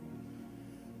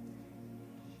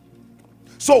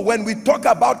 So when we talk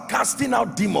about casting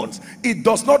out demons, it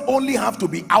does not only have to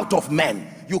be out of men.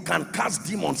 You can cast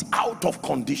demons out of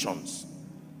conditions.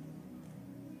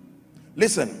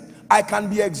 Listen, I can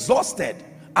be exhausted,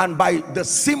 and by the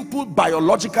simple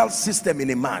biological system in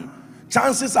a man,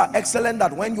 chances are excellent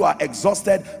that when you are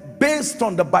exhausted, based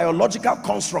on the biological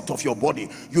construct of your body,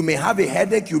 you may have a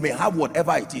headache, you may have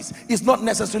whatever it is. It's not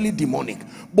necessarily demonic,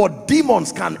 but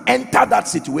demons can enter that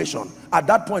situation. At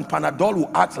that point, Panadol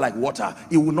will act like water.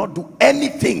 It will not do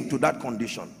anything to that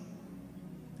condition.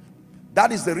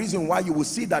 That is the reason why you will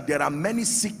see that there are many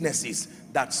sicknesses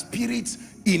that spirits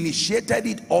initiated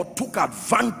it or took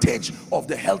advantage of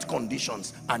the health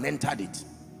conditions and entered it.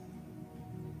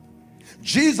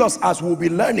 Jesus, as we'll be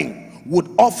learning, would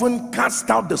often cast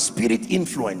out the spirit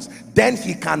influence. Then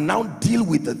he can now deal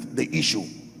with the issue.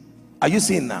 Are you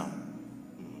seeing now?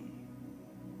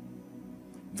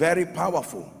 Very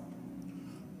powerful.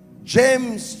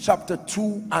 James chapter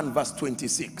 2 and verse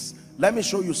 26. Let me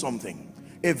show you something.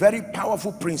 A very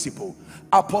powerful principle.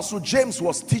 Apostle James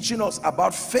was teaching us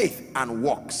about faith and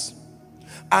works,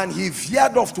 and he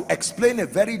veered off to explain a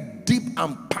very deep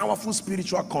and powerful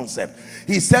spiritual concept.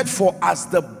 He said, for as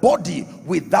the body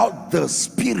without the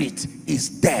spirit is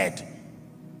dead.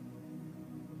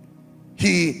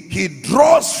 He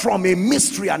draws from a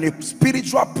mystery and a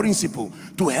spiritual principle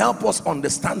to help us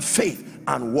understand faith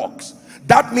and works.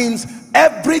 That means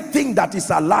everything that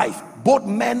is alive, both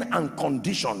men and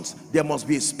conditions, there must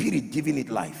be a spirit giving it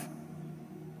life.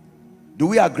 Do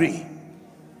we agree?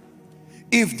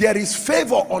 If there is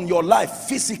favor on your life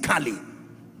physically,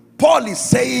 Paul is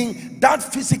saying that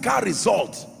physical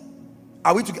result,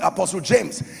 are we to Apostle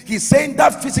James? He's saying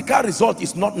that physical result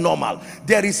is not normal.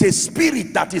 There is a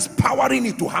spirit that is powering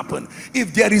it to happen.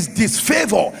 If there is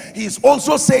disfavor, he's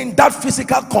also saying that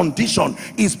physical condition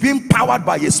is being powered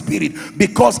by a spirit,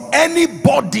 because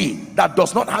anybody that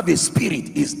does not have a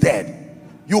spirit is dead.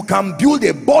 You can build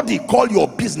a body, call your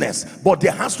business, but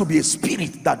there has to be a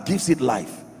spirit that gives it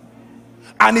life.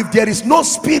 And if there is no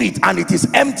spirit and it is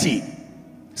empty,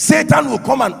 Satan will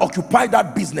come and occupy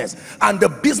that business, and the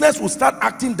business will start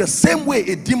acting the same way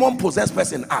a demon-possessed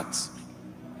person acts.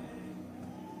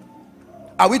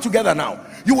 Are we together now?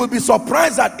 You will be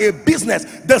surprised that a business,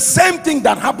 the same thing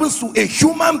that happens to a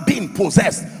human being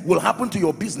possessed will happen to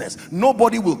your business.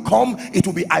 Nobody will come, it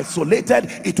will be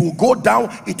isolated, it will go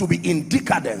down, it will be in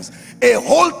decadence. A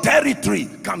whole territory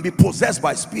can be possessed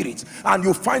by spirits, and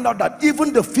you find out that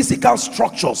even the physical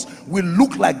structures will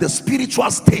look like the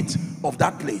spiritual state of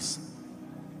that place.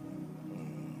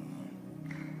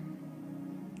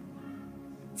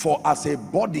 For as a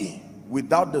body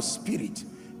without the spirit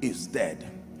is dead.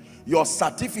 Your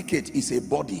certificate is a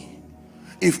body.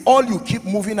 If all you keep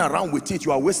moving around with it,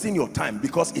 you are wasting your time,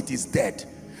 because it is dead.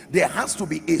 There has to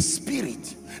be a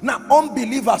spirit. Now,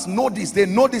 unbelievers know this. They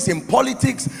know this in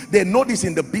politics, they know this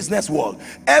in the business world.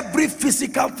 Every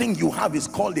physical thing you have is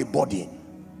called a body.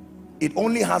 It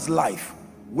only has life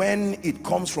when it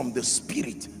comes from the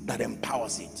spirit that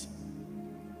empowers it.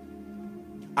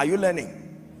 Are you learning?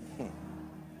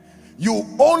 You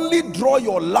only draw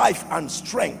your life and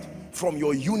strength from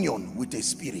your union with a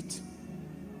spirit.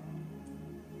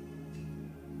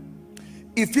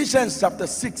 Ephesians chapter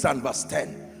 6 and verse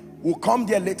 10. We'll come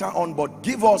there later on, but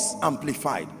give us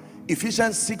amplified.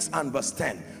 Ephesians 6 and verse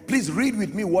 10. Please read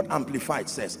with me what amplified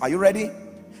says. Are you ready?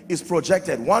 It's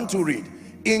projected. 1 to read.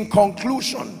 In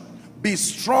conclusion, be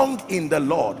strong in the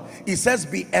Lord. It says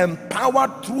be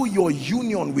empowered through your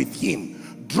union with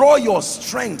him. Draw your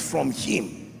strength from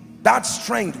him. That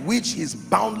strength which is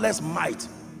boundless might.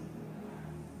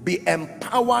 Be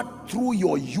empowered through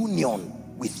your union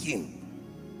with him.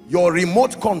 Your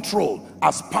remote control,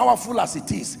 as powerful as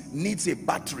it is, needs a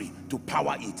battery to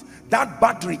power it. That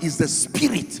battery is the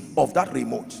spirit of that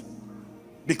remote,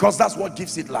 because that's what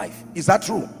gives it life. Is that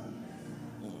true?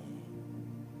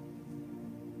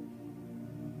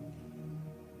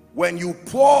 When you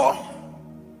pour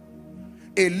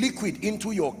a liquid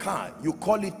into your car, you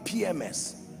call it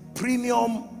PMS,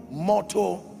 Premium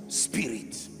Motor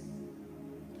Spirit.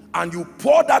 And you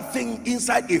pour that thing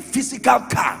inside a physical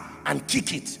car and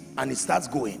kick it, and it starts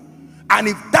going. And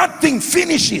if that thing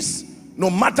finishes, no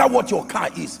matter what your car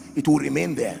is, it will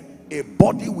remain there. A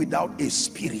body without a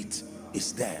spirit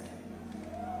is dead.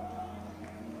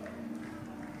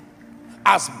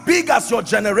 As big as your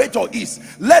generator is,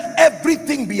 let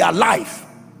everything be alive,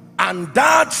 and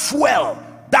that fuel,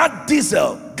 that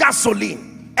diesel,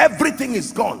 gasoline, everything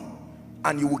is gone,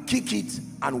 and you will kick it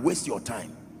and waste your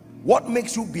time. What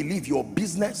makes you believe your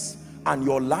business and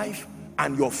your life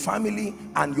and your family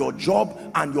and your job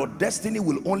and your destiny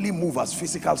will only move as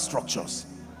physical structures?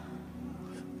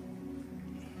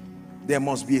 There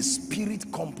must be a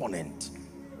spirit component.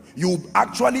 You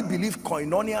actually believe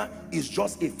koinonia is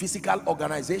just a physical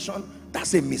organization?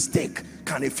 That's a mistake.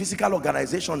 Can a physical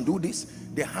organization do this?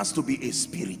 There has to be a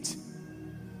spirit.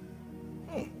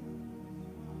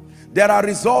 There are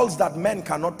results that men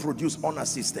cannot produce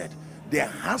unassisted. There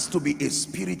has to be a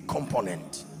spirit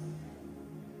component.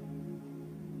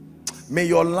 May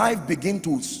your life begin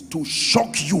to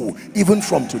shock you even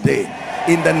from today,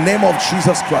 in the name of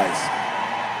Jesus Christ.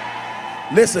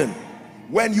 Listen,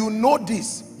 when you know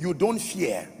this, you don't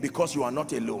fear, because you are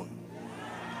not alone.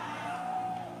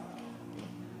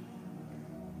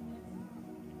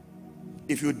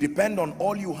 If you depend on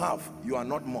all you have, you are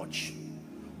not much.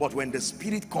 But when the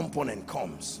spirit component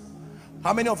comes,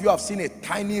 how many of you have seen a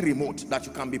tiny remote that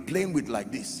you can be playing with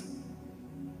like this?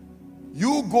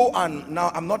 You go, and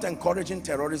now I'm not encouraging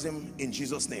terrorism in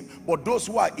Jesus' name, but those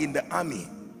who are in the army,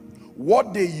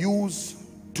 what they use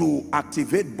to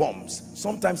activate bombs.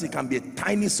 Sometimes it can be a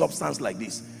tiny substance like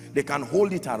this. They can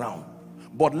hold it around,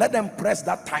 but let them press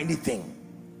that tiny thing,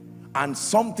 and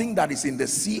something that is in the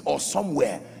sea or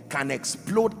somewhere can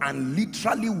explode and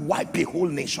literally wipe a whole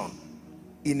nation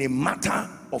in a matter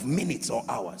of minutes or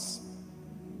hours.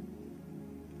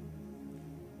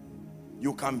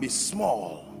 You can be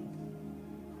small,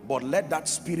 but let that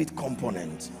spirit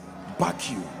component back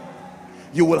you.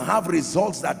 You will have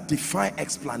results that defy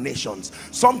explanations.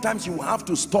 Sometimes you will have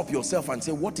to stop yourself and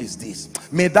say, what is this?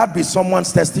 May that be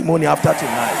someone's testimony after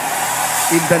tonight,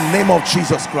 in the name of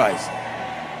Jesus Christ.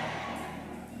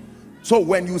 So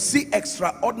when you see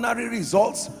extraordinary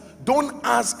results, don't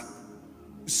ask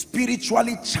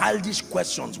spiritually childish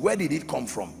questions. Where did it come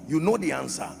from? You know the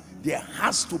answer. There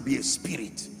has to be a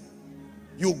spirit.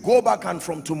 You go back, and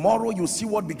from tomorrow you see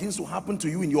what begins to happen to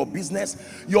you in your business.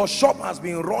 Your shop has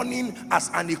been running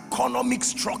as an economic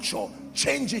structure.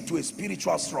 Change it to a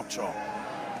spiritual structure.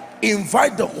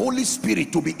 Invite the Holy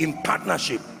Spirit to be in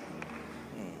partnership.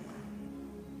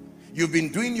 You've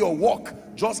been doing your work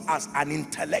just as an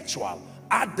intellectual.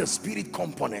 Add the spirit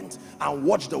component and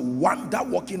watch the wonder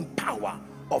working power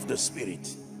of the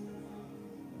spirit.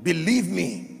 Believe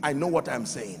me, I know what I'm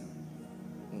saying.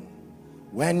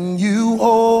 When you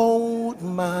hold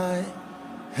my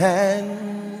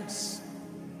hands,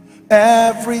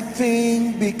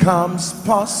 everything becomes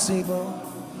possible.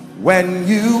 When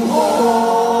you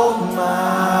hold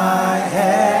my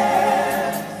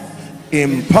hand,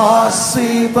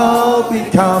 impossible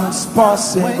becomes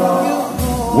possible.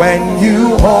 When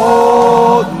you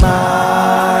hold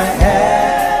my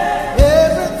hand,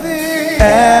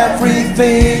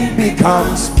 everything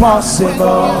becomes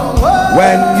possible.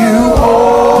 When you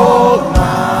hold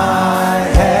my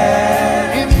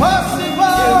hand, impossible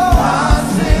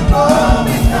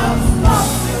becomes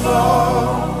possible.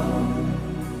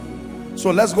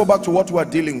 So let's go back to what we are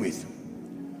dealing with.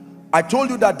 I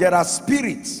told you that there are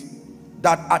spirits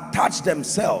that attach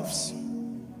themselves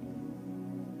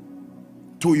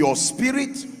to your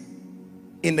spirit,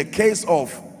 in the case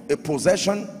of a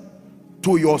possession,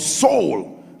 to your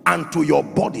soul, and to your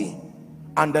body.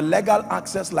 And the legal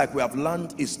access, like we have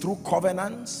learned, is through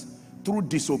covenants, through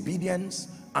disobedience,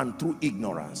 and through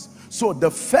ignorance. So the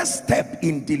first step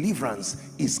in deliverance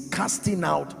is casting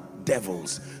out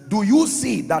devils. Do you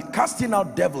see that casting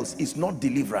out devils is not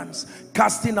deliverance?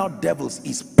 Casting out devils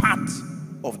is part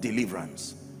of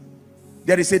deliverance.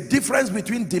 There is a difference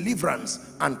between deliverance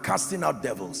and casting out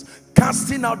devils.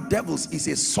 Casting out devils is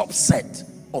a subset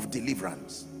of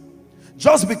deliverance.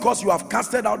 Just because you have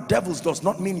casted out devils does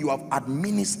not mean you have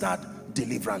administered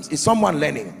deliverance. Is someone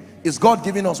learning? Is God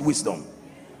giving us wisdom?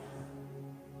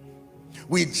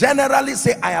 We generally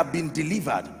say, I have been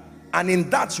delivered, and in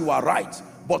that you are right.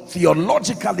 But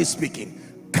theologically speaking,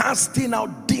 casting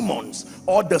out demons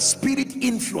or the spirit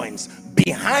influence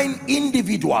behind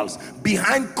individuals,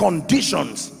 behind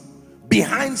conditions,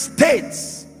 behind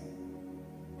states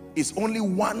is only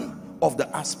one of the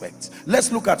aspects.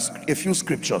 Let's look at a few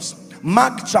scriptures.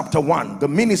 Mark chapter 1, the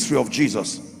ministry of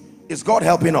Jesus. Is God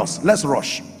helping us? Let's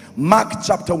rush. Mark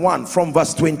chapter 1 from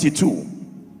verse 22.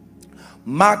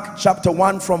 Mark chapter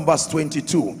 1 from verse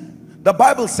 22. The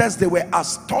Bible says they were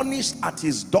astonished at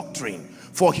his doctrine,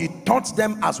 for he taught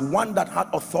them as one that had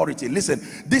authority. Listen,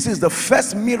 this is the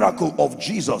first miracle of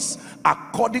Jesus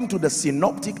according to the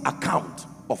synoptic account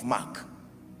of Mark.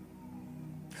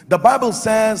 The Bible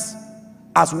says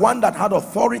as one that had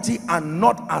authority and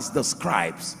not as the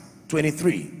scribes.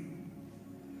 23.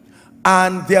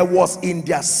 And there was in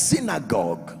their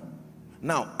synagogue.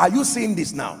 Now, are you seeing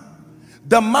this now?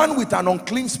 The man with an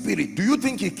unclean spirit, do you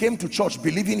think he came to church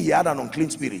believing he had an unclean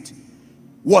spirit?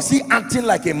 Was he acting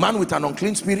like a man with an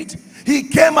unclean spirit? He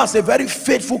came as a very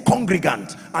faithful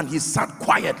congregant and he sat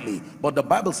quietly. But the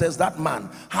Bible says that man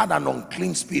had an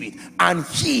unclean spirit and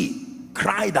he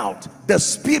cried out. The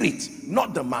spirit,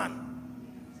 not the man.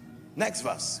 Next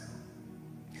verse.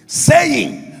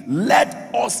 Saying,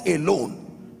 let us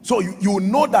alone. So you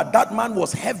know that that man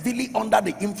was heavily under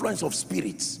the influence of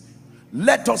spirits.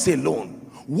 Let us alone.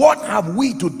 What have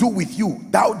we to do with you,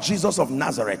 thou Jesus of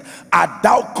Nazareth? Art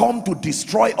thou come to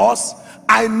destroy us?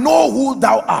 I know who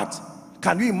thou art.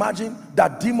 Can you imagine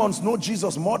that demons know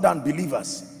Jesus more than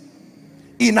believers?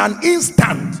 In an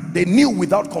instant, they knew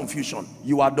without confusion,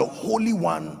 you are the Holy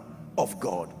One of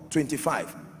God.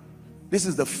 25. This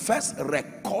is the first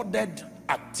recorded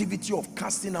activity of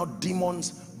casting out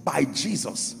demons by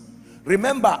Jesus.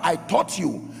 Remember, I taught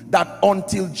you that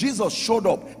until Jesus showed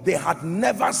up, they had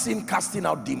never seen casting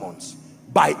out demons.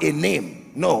 by a name.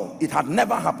 No, it had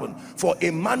never happened for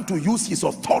a man to use his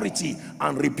authority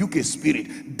and rebuke a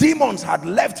spirit. Demons had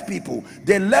left people.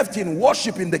 They left in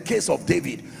worship in the case of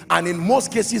David, and in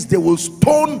most cases they will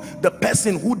stone the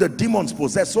person who the demons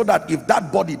possess, so that if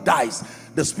that body dies,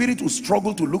 the spirit will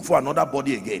struggle to look for another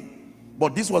body again.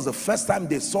 But this was the first time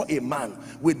they saw a man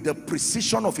with the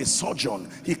precision of a surgeon.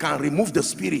 He can remove the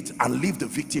spirit and leave the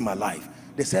victim alive.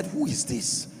 They said, who is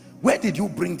this? Where did you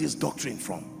bring this doctrine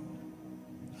from?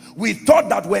 We thought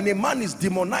that when a man is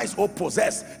demonized or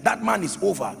possessed, that man is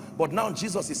over. But now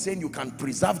Jesus is saying you can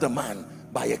preserve the man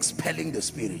by expelling the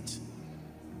spirit.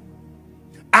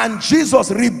 And Jesus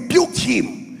rebuked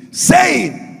him,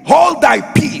 saying, hold thy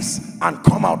peace and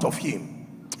come out of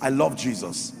him. I love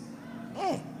Jesus.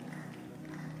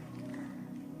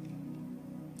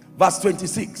 Verse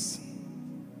 26.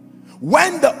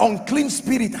 When the unclean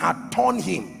spirit had torn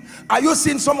him. Are you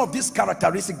seeing some of these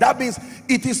characteristics? That means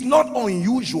it is not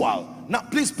unusual. Now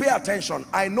please pay attention.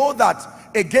 I know that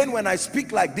again when I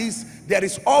speak like this, there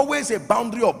is always a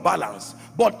boundary of balance,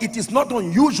 but it is not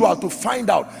unusual to find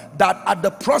out that at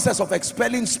the process of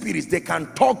expelling spirits, they can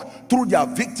talk through their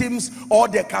victims, or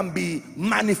there can be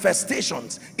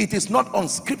manifestations. It is not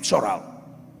unscriptural.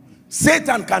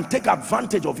 Satan can take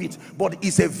advantage of it, but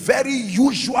it's a very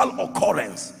usual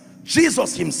occurrence.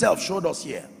 Jesus himself showed us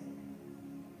here.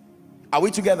 Are we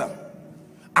together?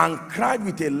 And cried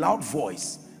with a loud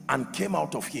voice and came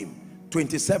out of him.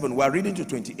 27, we are reading to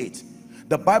 28.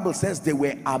 The Bible says they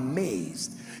were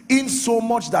amazed, in so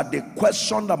much that they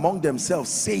questioned among themselves,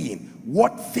 saying,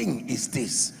 what thing is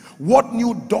this? What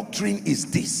new doctrine is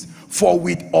this? For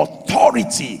with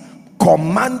authority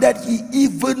commanded he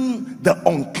even the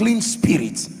unclean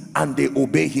spirits, and they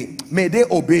obey him. May they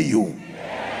obey you.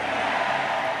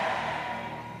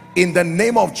 In the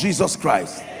name of Jesus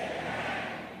Christ.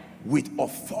 With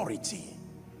authority,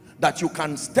 that you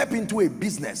can step into a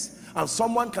business and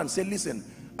someone can say, listen,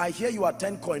 I hear you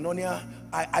attend Koinonia.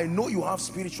 I know you have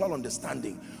spiritual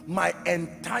understanding. My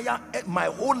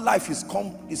whole life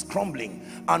is crumbling,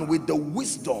 and with the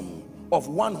wisdom of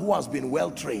one who has been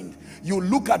well trained, you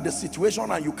look at the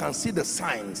situation and you can see the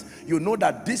signs. You know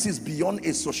that this is beyond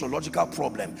a sociological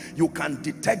problem. You can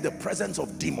detect the presence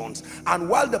of demons, and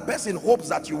while the person hopes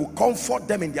that you will comfort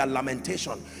them in their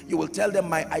lamentation, you will tell them,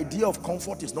 my idea of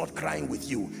comfort is not crying with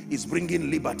you, it's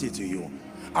bringing liberty to you.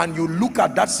 And you look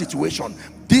at that situation,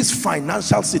 this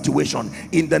financial situation,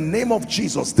 in the name of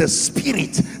Jesus, the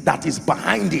spirit that is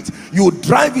behind it, you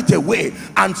drive it away,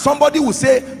 and somebody will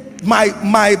say,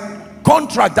 my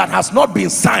contract that has not been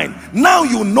signed. Now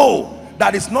you know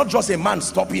that it's not just a man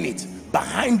stopping it.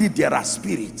 Behind it there are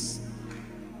spirits.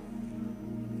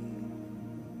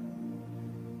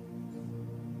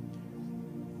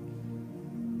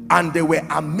 And they were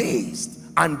amazed,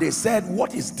 and they said,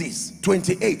 what is this?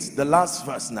 28, the last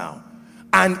verse now.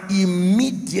 And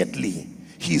immediately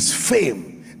his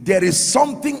fame. There is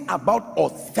something about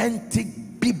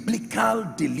authentic biblical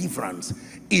deliverance.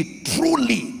 It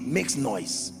truly makes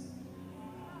noise.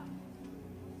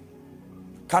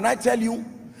 Can I tell you,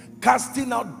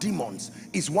 casting out demons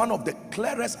is one of the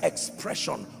clearest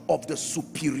expression of the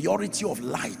superiority of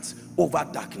light over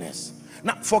darkness.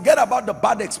 Now, forget about the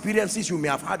bad experiences you may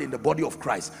have had in the body of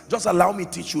Christ. Just allow me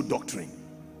to teach you doctrine.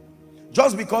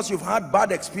 Just because you've had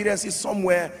bad experiences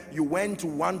somewhere, you went to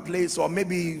one place, or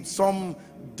maybe some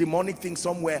demonic thing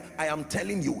somewhere, I am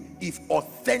telling you, if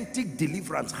authentic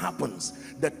deliverance happens,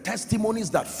 the testimonies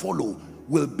that follow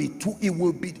will be too, it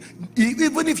will be,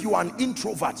 even if you are an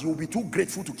introvert, you will be too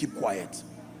grateful to keep quiet.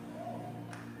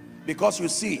 Because you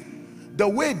see, the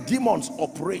way demons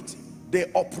operate,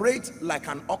 they operate like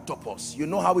an octopus. You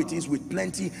know how it is with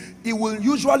plenty. It will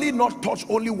usually not touch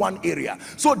only one area.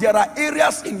 So there are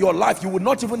areas in your life you would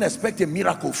not even expect a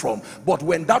miracle from, but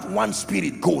when that one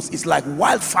spirit goes, it's like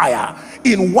wildfire.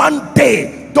 In one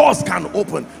day, doors can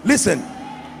open. Listen,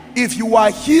 if you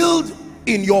are healed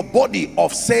in your body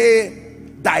of, say,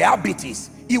 diabetes,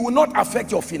 it will not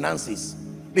affect your finances,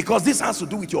 because this has to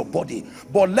do with your body.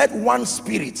 But let one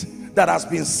spirit that has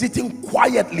been sitting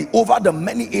quietly over the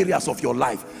many areas of your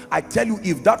life, I tell you,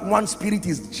 if that one spirit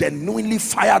is genuinely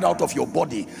fired out of your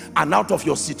body and out of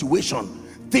your situation,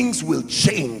 things will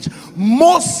change.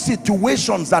 Most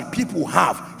situations that people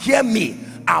have, hear me,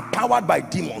 are powered by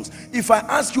demons. If I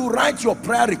ask you, write your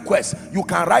prayer request, you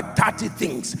can write 30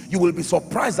 things. You will be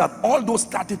surprised that all those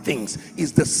 30 things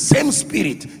is the same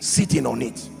spirit sitting on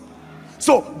it.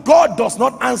 So God does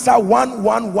not answer 1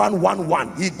 1 1 1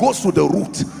 1. He goes to the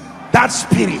root, that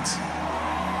spirit.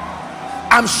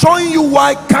 I'm showing you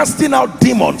why casting out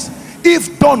demons,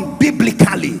 if done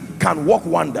biblically, can work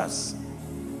wonders.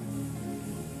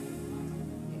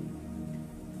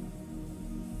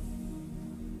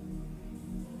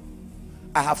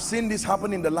 I have seen this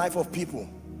happen in the life of people.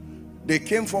 They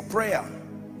came for prayer.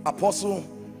 Apostle,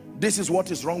 this is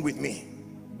what is wrong with me.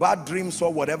 Bad dreams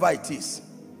or whatever it is.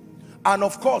 And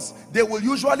of course, they will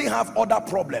usually have other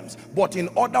problems, but in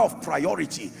order of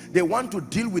priority, they want to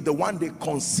deal with the one they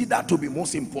consider to be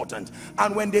most important.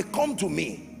 And when they come to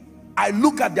me, I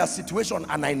look at their situation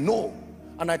and I know,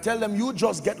 and I tell them, you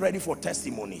just get ready for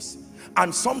testimonies.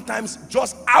 And sometimes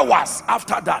just hours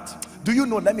after that, do you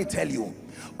know, let me tell you,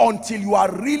 until you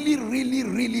are really, really,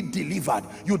 really delivered,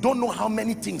 you don't know how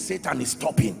many things Satan is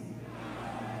stopping.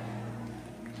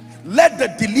 Let the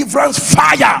deliverance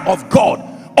fire of God,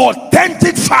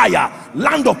 authentic fire,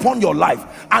 land upon your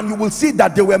life, and you will see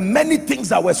that there were many things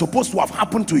that were supposed to have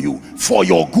happened to you for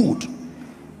your good.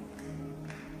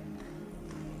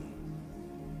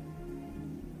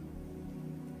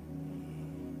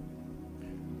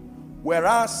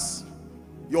 Whereas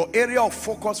your area of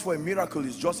focus for a miracle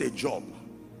is just a job,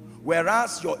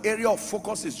 whereas your area of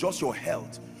focus is just your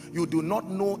health, you do not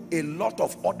know a lot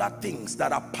of other things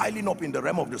that are piling up in the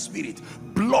realm of the spirit,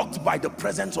 blocked by the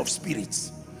presence of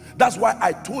spirits. That's why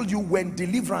I told you, when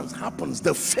deliverance happens,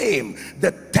 the fame,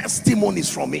 the testimonies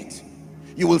from it,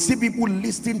 you will see people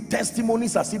listing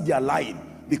testimonies as if they are lying,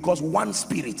 because one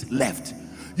spirit left.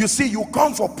 You see, you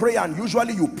come for prayer and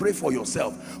usually you pray for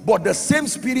yourself, but the same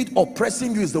spirit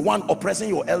oppressing you is the one oppressing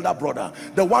your elder brother,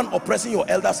 the one oppressing your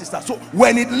elder sister. So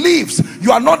when it leaves,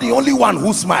 you are not the only one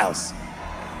who smiles.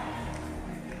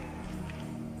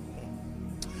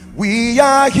 We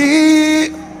are here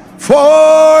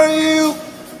for you.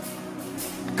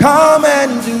 Come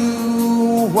and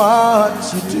do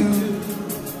what you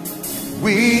do.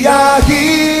 We are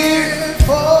here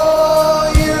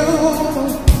for you.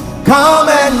 Come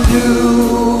and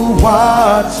do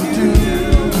what you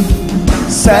do.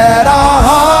 Set our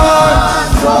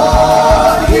hearts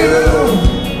on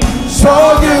you,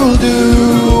 so you'll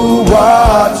do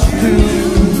what you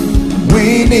do.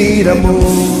 We need a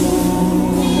move.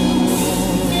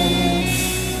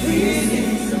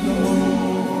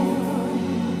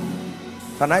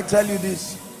 Can I tell you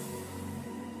this?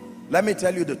 Let me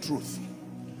tell you the truth.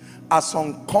 As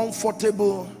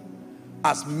uncomfortable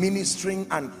as ministering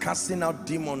and casting out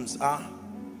demons are,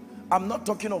 I'm not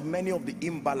talking of many of the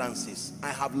imbalances. I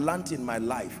have learned in my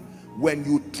life, when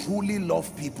you truly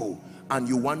love people and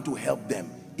you want to help them,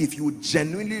 if you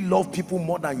genuinely love people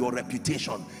more than your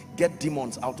reputation, get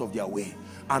demons out of their way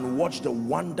and watch the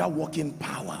wonder-working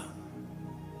power.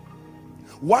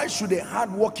 Why should a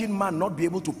hard-working man not be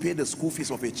able to pay the school fees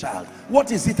of a child?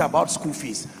 What is it about school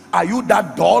fees? Are you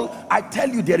that dull? I tell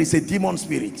you, there is a demon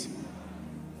spirit.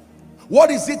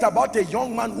 What is it about a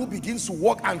young man who begins to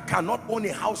work and cannot own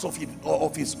a house of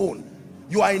his own?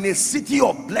 You are in a city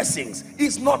of blessings.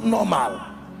 It's not normal.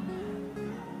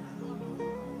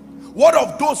 What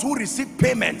of those who receive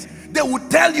payment? They will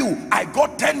tell you, I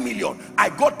got 10 million, I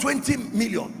got 20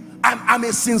 million. I'm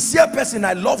a sincere person,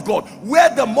 I love God. Where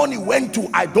the money went to,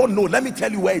 I don't know. Let me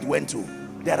tell you where it went to.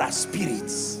 There are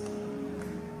spirits.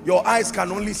 Your eyes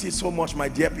can only see so much, my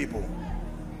dear people.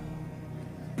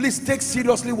 Please take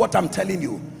seriously what I'm telling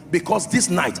you, because this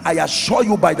night, I assure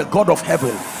you by the God of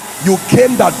heaven, you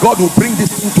came that God will bring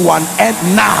this thing to an end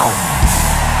now.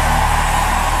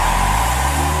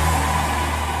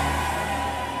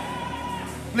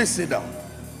 Please sit down.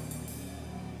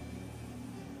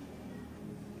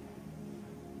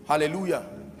 Hallelujah.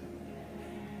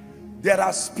 There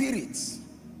are spirits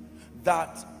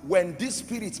that when these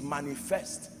spirits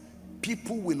manifest,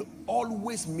 people will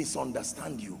always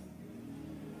misunderstand you.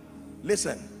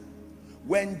 Listen,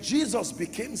 when Jesus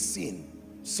became sin,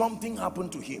 something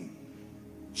happened to him.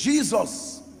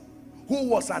 Jesus, who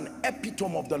was an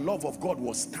epitome of the love of God,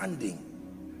 was standing.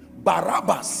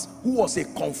 Barabbas, who was a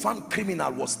confirmed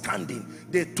criminal, was standing.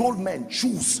 They told men,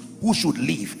 choose who should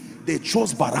live. They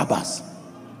chose Barabbas.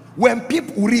 When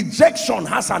people, rejection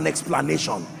has an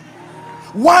explanation.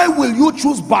 Why will you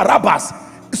choose Barabbas?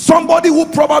 Somebody who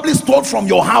probably stole from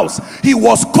your house. He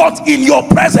was caught in your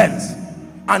presence,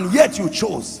 and yet you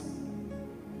chose.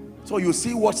 So you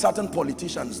see what certain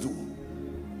politicians do.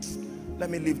 Let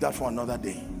me leave that for another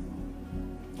day.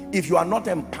 If you are not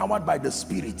empowered by the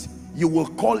Spirit, you will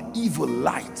call evil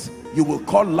light. You will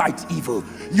call light evil.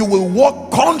 You will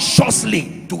walk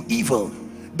consciously to evil.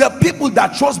 The people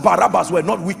that chose Barabbas were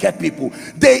not wicked people.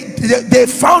 They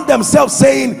found themselves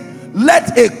saying,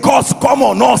 let a curse come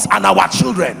on us and our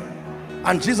children.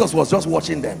 And Jesus was just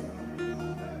watching them.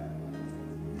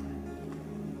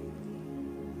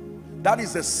 That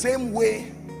is the same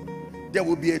way there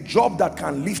will be a job that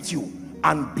can lift you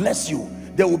and bless you.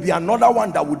 there will be another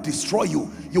one that will destroy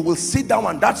you. You will sit down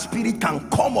and that spirit can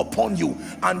come upon you,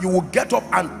 and you will get up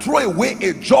and throw away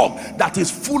a job that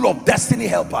is full of destiny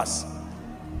helpers.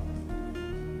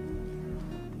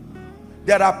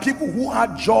 There are people who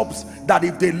had jobs that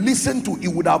if they listened to, it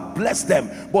would have blessed them,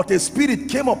 but a spirit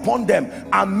came upon them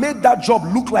and made that job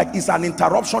look like it's an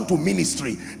interruption to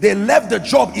ministry. They left the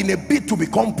job in a bid to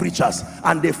become preachers,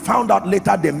 and they found out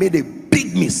later they made a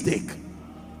big mistake.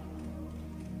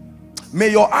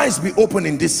 May your eyes be open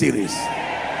in this series,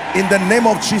 in the name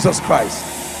of Jesus Christ.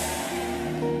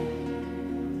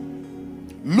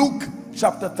 Luke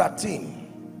chapter 13.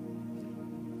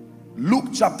 Luke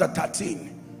chapter 13.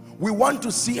 We want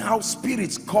to see how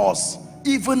spirits cause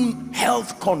even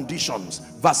health conditions.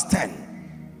 Verse 10.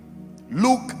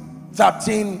 Luke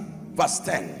 13 verse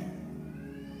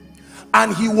 10.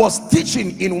 And he was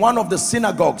teaching in one of the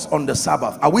synagogues on the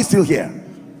Sabbath. Are we still here?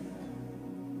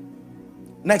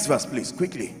 Next verse please,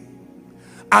 quickly.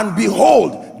 And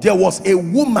behold, there was a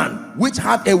woman which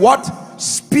had a what?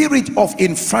 Spirit of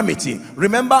infirmity.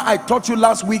 Remember I taught you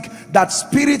last week that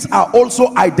spirits are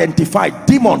also identified.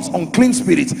 Demons, unclean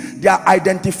spirits, they are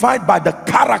identified by the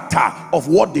character of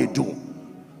what they do.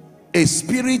 A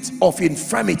spirit of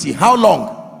infirmity. How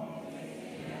long?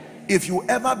 If you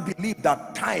ever believe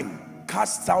that time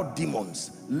casts out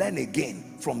demons, learn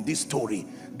again from this story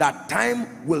that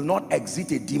time will not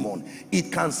exit a demon.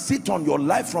 It can sit on your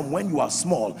life from when you are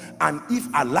small, and if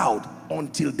allowed,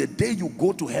 until the day you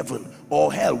go to heaven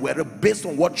or hell, where based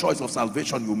on what choice of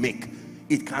salvation you make,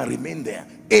 it can remain there.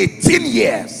 18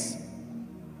 years.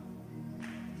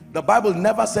 The Bible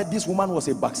never said this woman was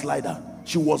a backslider.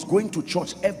 She was going to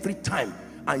church every time,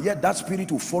 and yet that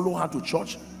spirit will follow her to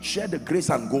church, share the grace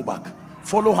and go back.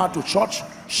 Follow her to church,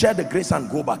 share the grace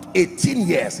and go back. 18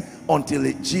 years until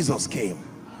Jesus came.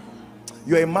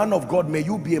 You're a man of God. May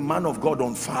you be a man of God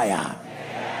on fire.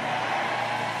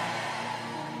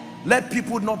 Let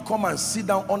people not come and sit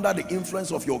down under the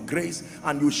influence of your grace,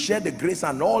 and you share the grace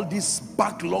and all this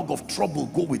backlog of trouble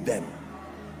go with them.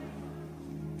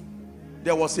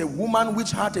 There was a woman which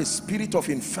had a spirit of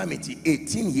infirmity,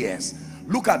 18 years.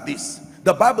 Look at this.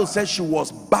 The Bible says she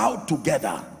was bowed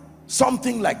together,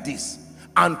 something like this,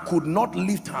 and could not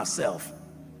lift herself.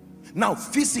 Now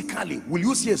physically, will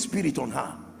you see a spirit on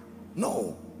her?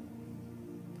 No.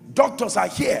 Doctors are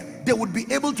here. They would be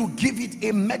able to give it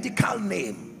a medical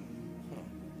name.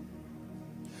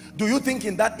 Do you think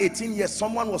in that 18 years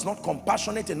someone was not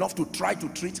compassionate enough to try to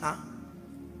treat her?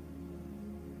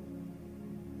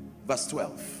 Verse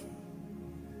 12.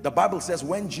 The Bible says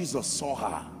when Jesus saw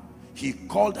her, he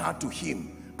called her to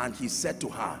him and he said to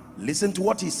her, listen to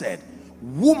what he said,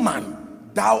 woman,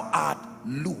 thou art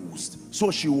loosed.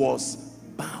 So she was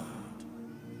bound.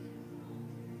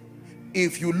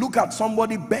 If you look at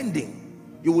somebody bending,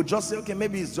 you would just say, okay,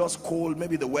 maybe it's just cold,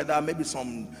 maybe the weather, maybe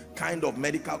some kind of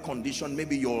medical condition,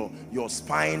 maybe your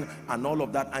spine and all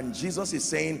of that. And Jesus is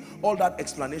saying all that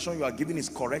explanation you are giving is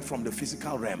correct from the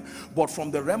physical realm, but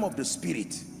from the realm of the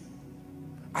spirit,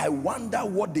 I wonder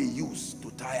what they use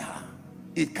to tie her.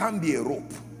 It can be a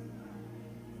rope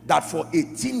that for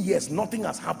 18 years nothing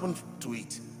has happened to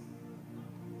it.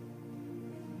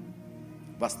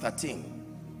 Verse 13.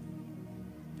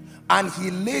 And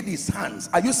he laid his hands.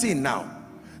 Are you seeing now?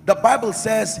 The Bible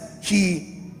says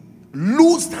he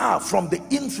loosed her from the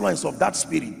influence of that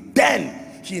spirit.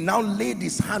 Then he now laid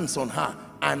his hands on her,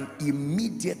 and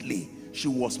immediately she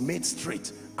was made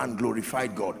straight and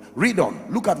glorified God. Read on.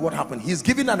 Look at what happened. He's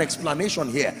giving an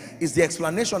explanation here. Is the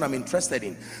explanation I'm interested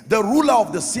in. The ruler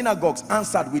of the synagogues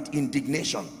answered with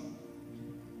indignation.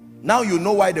 Now you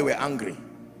know why they were angry.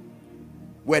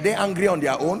 Were they angry on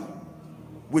their own?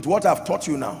 With what I've taught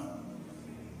you now?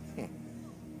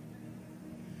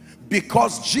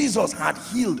 Because Jesus had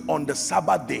healed on the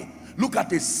Sabbath day. Look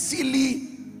at a silly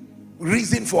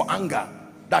reason for anger,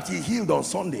 that he healed on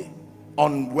Sunday.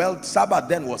 On, Sabbath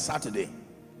then was Saturday.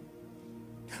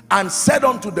 And said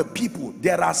unto the people,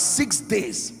 there are 6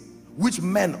 days which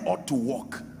men ought to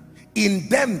walk. In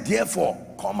them therefore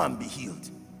come and be healed,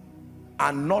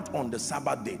 and not on the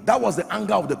Sabbath day. That was the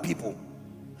anger of the people.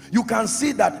 You can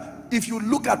see that if you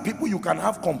look at people, you can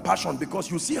have compassion,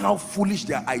 because you see how foolish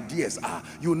their ideas are.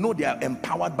 You know they are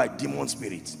empowered by demon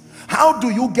spirits. How do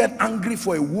you get angry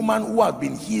for a woman who has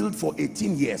been healed for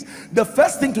 18 years? The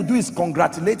first thing to do is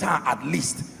congratulate her at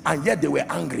least, and yet they were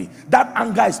angry. That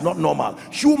anger is not normal.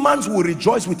 Humans will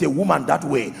rejoice with a woman that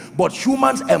way, but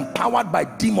humans empowered by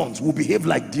demons will behave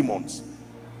like demons.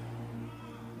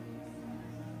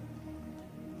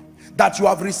 That you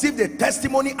have received a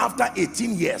testimony after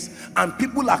 18 years and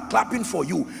people are clapping for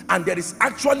you, and there is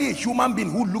actually a human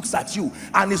being who looks at you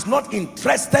and is not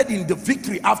interested in the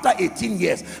victory after 18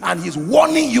 years, and he's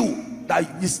warning you that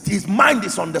his mind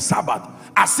is on the Sabbath,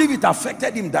 as if it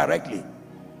affected him directly.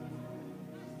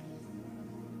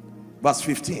 Verse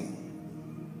 15.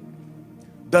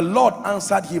 The Lord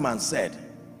answered him and said,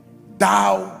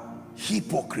 thou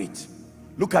hypocrite.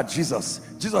 Look at Jesus.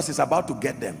 Jesus is about to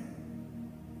get them.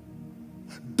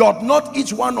 Doth not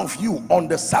each one of you on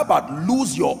the Sabbath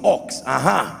lose your ox?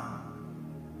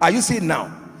 Are you seeing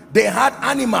now? They had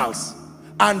animals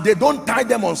and they don't tie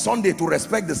them on Sunday to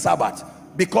respect the Sabbath,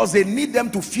 because they need them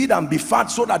to feed and be fat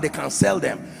so that they can sell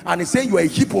them. And he's saying you are a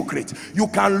hypocrite. You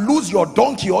can lose your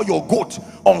donkey or your goat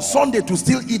on Sunday to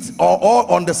still eat, or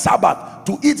on the Sabbath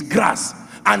to eat grass.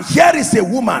 And here is a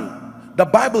woman, the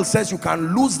Bible says you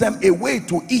can lose them away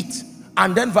to eat.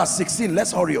 And then verse 16,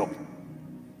 let's hurry up.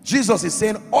 Jesus is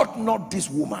saying, ought not this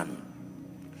woman,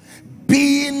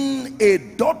 being a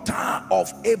daughter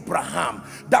of Abraham?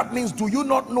 That means, do you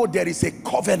not know there is a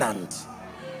covenant?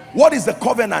 What is the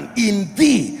covenant? In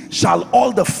thee shall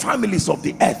all the families of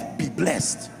the earth be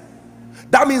blessed.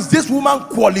 That means this woman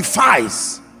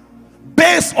qualifies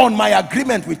based on my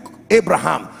agreement with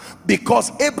Abraham,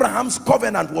 because Abraham's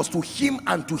covenant was to him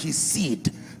and to his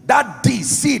seed, that the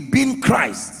seed being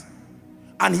Christ,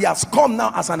 and he has come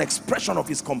now as an expression of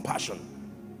his compassion.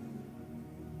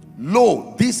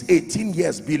 Lo, these 18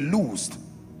 years be loosed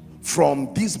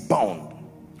from this bound.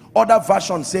 Other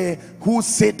versions say, who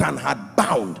Satan had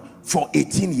bound for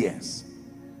 18 years.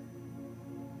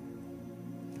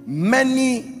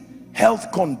 Many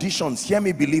health conditions, hear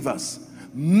me believers,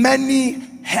 many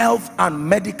health and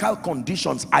medical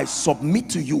conditions, I submit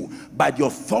to you by the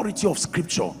authority of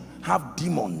scripture, have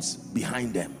demons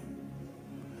behind them.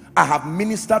 I have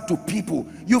ministered to people.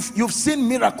 You've seen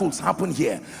miracles happen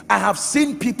here. I have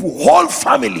seen people, whole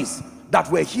families, that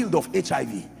were healed of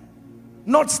HIV.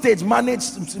 Not stage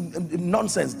managed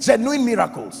nonsense, genuine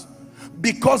miracles.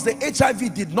 Because the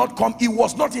HIV did not come, it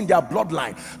was not in their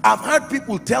bloodline. I've heard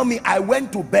people tell me, I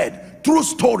went to bed, true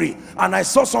story, and I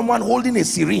saw someone holding a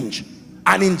syringe,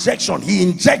 an injection. He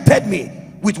injected me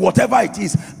with whatever it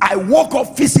is. I woke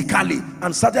up physically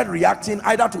and started reacting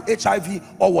either to HIV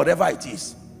or whatever it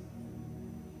is.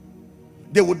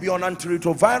 They would be on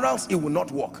antiretrovirals, it will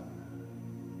not work.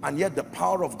 And yet the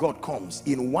power of God comes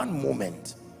in one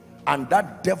moment, and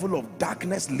that devil of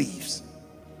darkness leaves.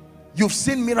 You've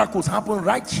seen miracles happen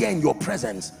right here in your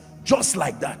presence, just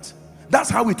like that. That's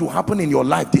how it will happen in your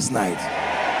life this night,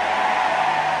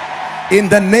 in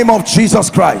the name of Jesus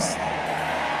Christ.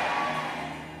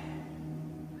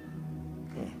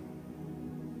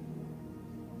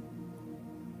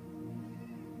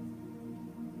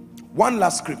 One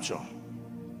last scripture,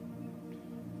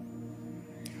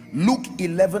 Luke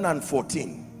 11 and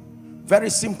 14. Very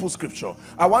simple scripture.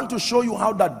 I want to show you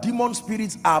how that demon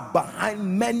spirits are behind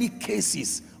many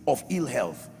cases of ill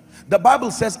health. The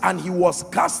Bible says, and he was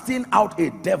casting out a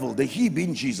devil, the he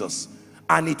being Jesus,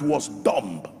 and it was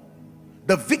dumb,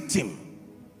 the victim.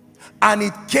 And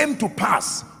it came to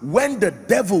pass, when the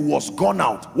devil was gone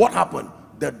out, what happened?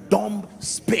 The dumb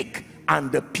spake,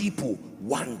 and the people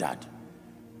wondered.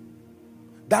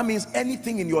 That means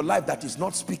anything in your life that is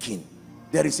not speaking,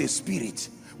 there is a spirit.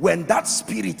 When that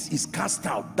spirit is cast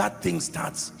out, that thing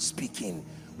starts speaking.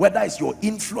 Whether it's your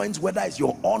influence, whether it's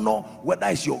your honor, whether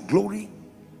it's your glory.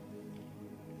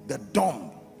 The dumb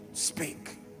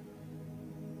spake.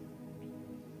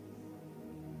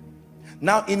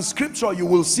 Now in scripture you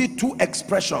will see two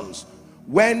expressions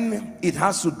when it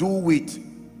has to do with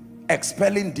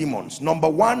expelling demons. Number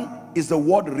one is the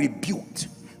word rebuked.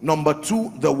 Number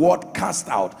two, the word cast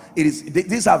out.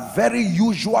 These are very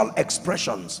usual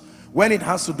expressions when it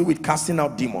has to do with casting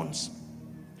out demons.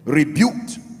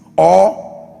 Rebuked,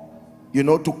 or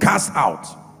to cast out.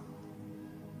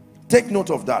 Take note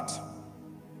of that.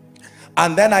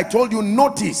 And then I told you,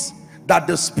 notice that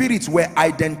the spirits were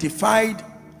identified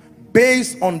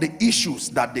based on the issues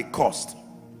that they caused.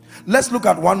 Let's look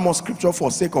at one more scripture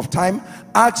for sake of time.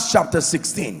 Acts chapter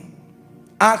 16.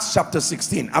 Acts chapter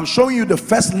 16. I'm showing you the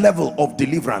first level of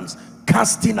deliverance,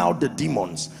 casting out the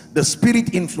demons, the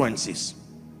spirit influences.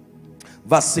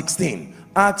 Verse 16.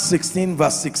 Acts 16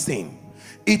 verse 16.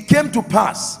 It came to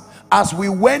pass, as we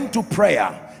went to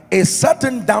prayer, a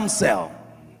certain damsel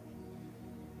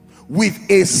with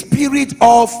a spirit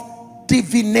of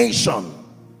divination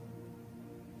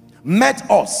met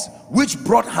us, which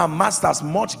brought her masters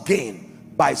much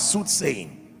gain by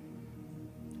soothsaying.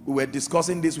 We were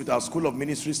discussing this with our school of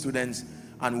ministry students,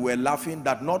 and we were laughing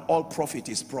that not all prophet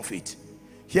is prophet.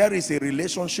 Here is a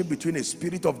relationship between a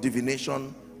spirit of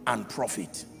divination and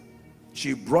prophet.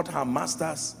 She brought her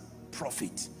master's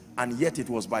prophet, and yet it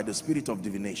was by the spirit of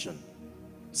divination.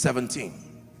 17.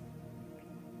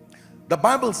 The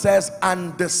Bible says,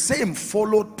 and the same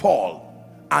followed Paul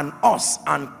and us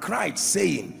and cried,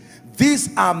 saying,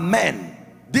 these are men.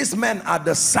 These men are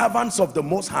the servants of the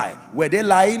Most High. Were they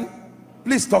lying?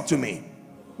 Please talk to me.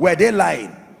 Were they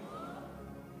lying?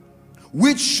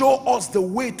 Which show us the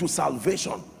way to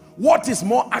salvation. What is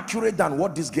more accurate than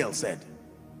what this girl said?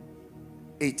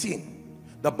 18.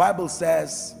 The Bible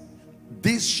says,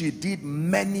 this she did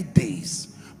many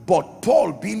days, but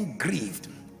Paul, being grieved,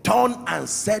 turned and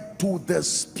said to the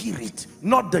spirit,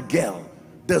 not the girl,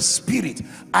 the spirit,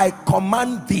 I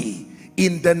command thee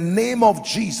in the name of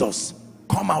Jesus,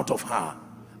 come out of her.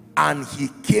 And he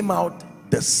came out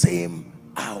the same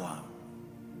hour.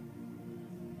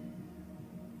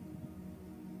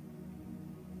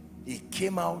 He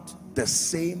came out the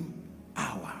same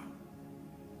hour.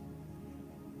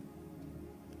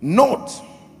 Note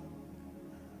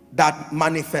that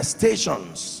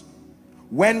manifestations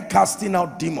when casting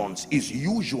out demons is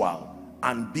usual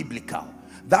and biblical.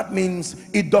 That means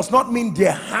it does not mean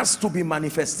there has to be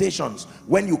manifestations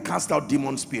when you cast out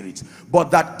demon spirits,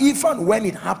 but that if and when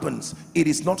it happens, it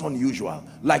is not unusual.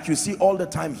 Like you see all the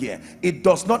time here, it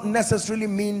does not necessarily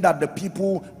mean that the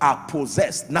people are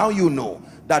possessed. Now you know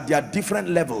that there are different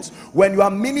levels. When you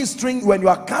are ministering, when you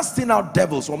are casting out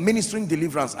devils or ministering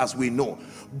deliverance, as we know,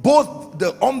 both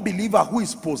the unbeliever who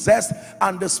is possessed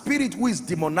and the spirit who is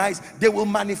demonized, they will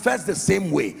manifest the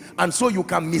same way. And so you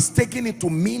can mistake it to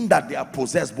mean that they are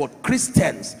possessed, but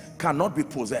Christians cannot be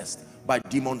possessed by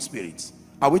demon spirits.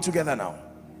 Are we together now?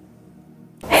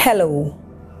 Hello.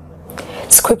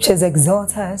 Scriptures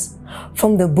exhort us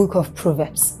from the book of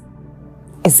Proverbs.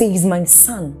 It says, my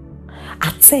son,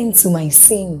 attend to my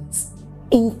sayings,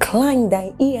 incline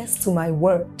thy ears to my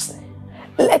words.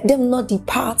 Let them not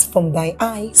depart from thy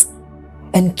eyes,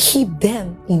 and keep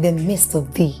them in the midst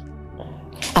of thee.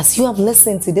 As you have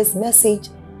listened to this message,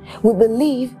 we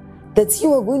believe that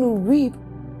you are going to reap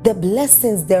the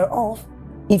blessings thereof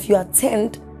if you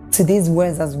attend to these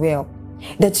words as well.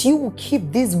 That you will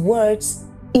keep these words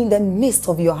in the midst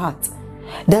of your heart.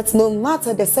 That no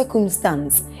matter the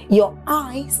circumstance, your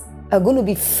eyes are going to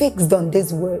be fixed on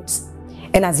these words.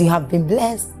 And as you have been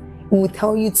blessed, we will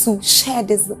tell you to share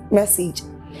this message.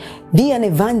 Be an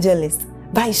evangelist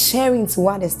by sharing to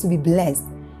others to be blessed.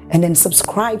 And then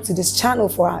subscribe to this channel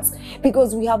for us,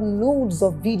 because we have loads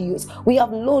of videos, we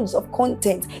have loads of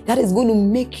content that is going to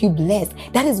make you blessed,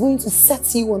 that is going to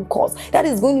set you on course, that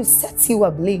is going to set you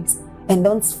ablaze. And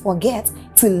don't forget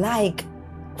to like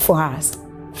for us.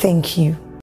 Thank you.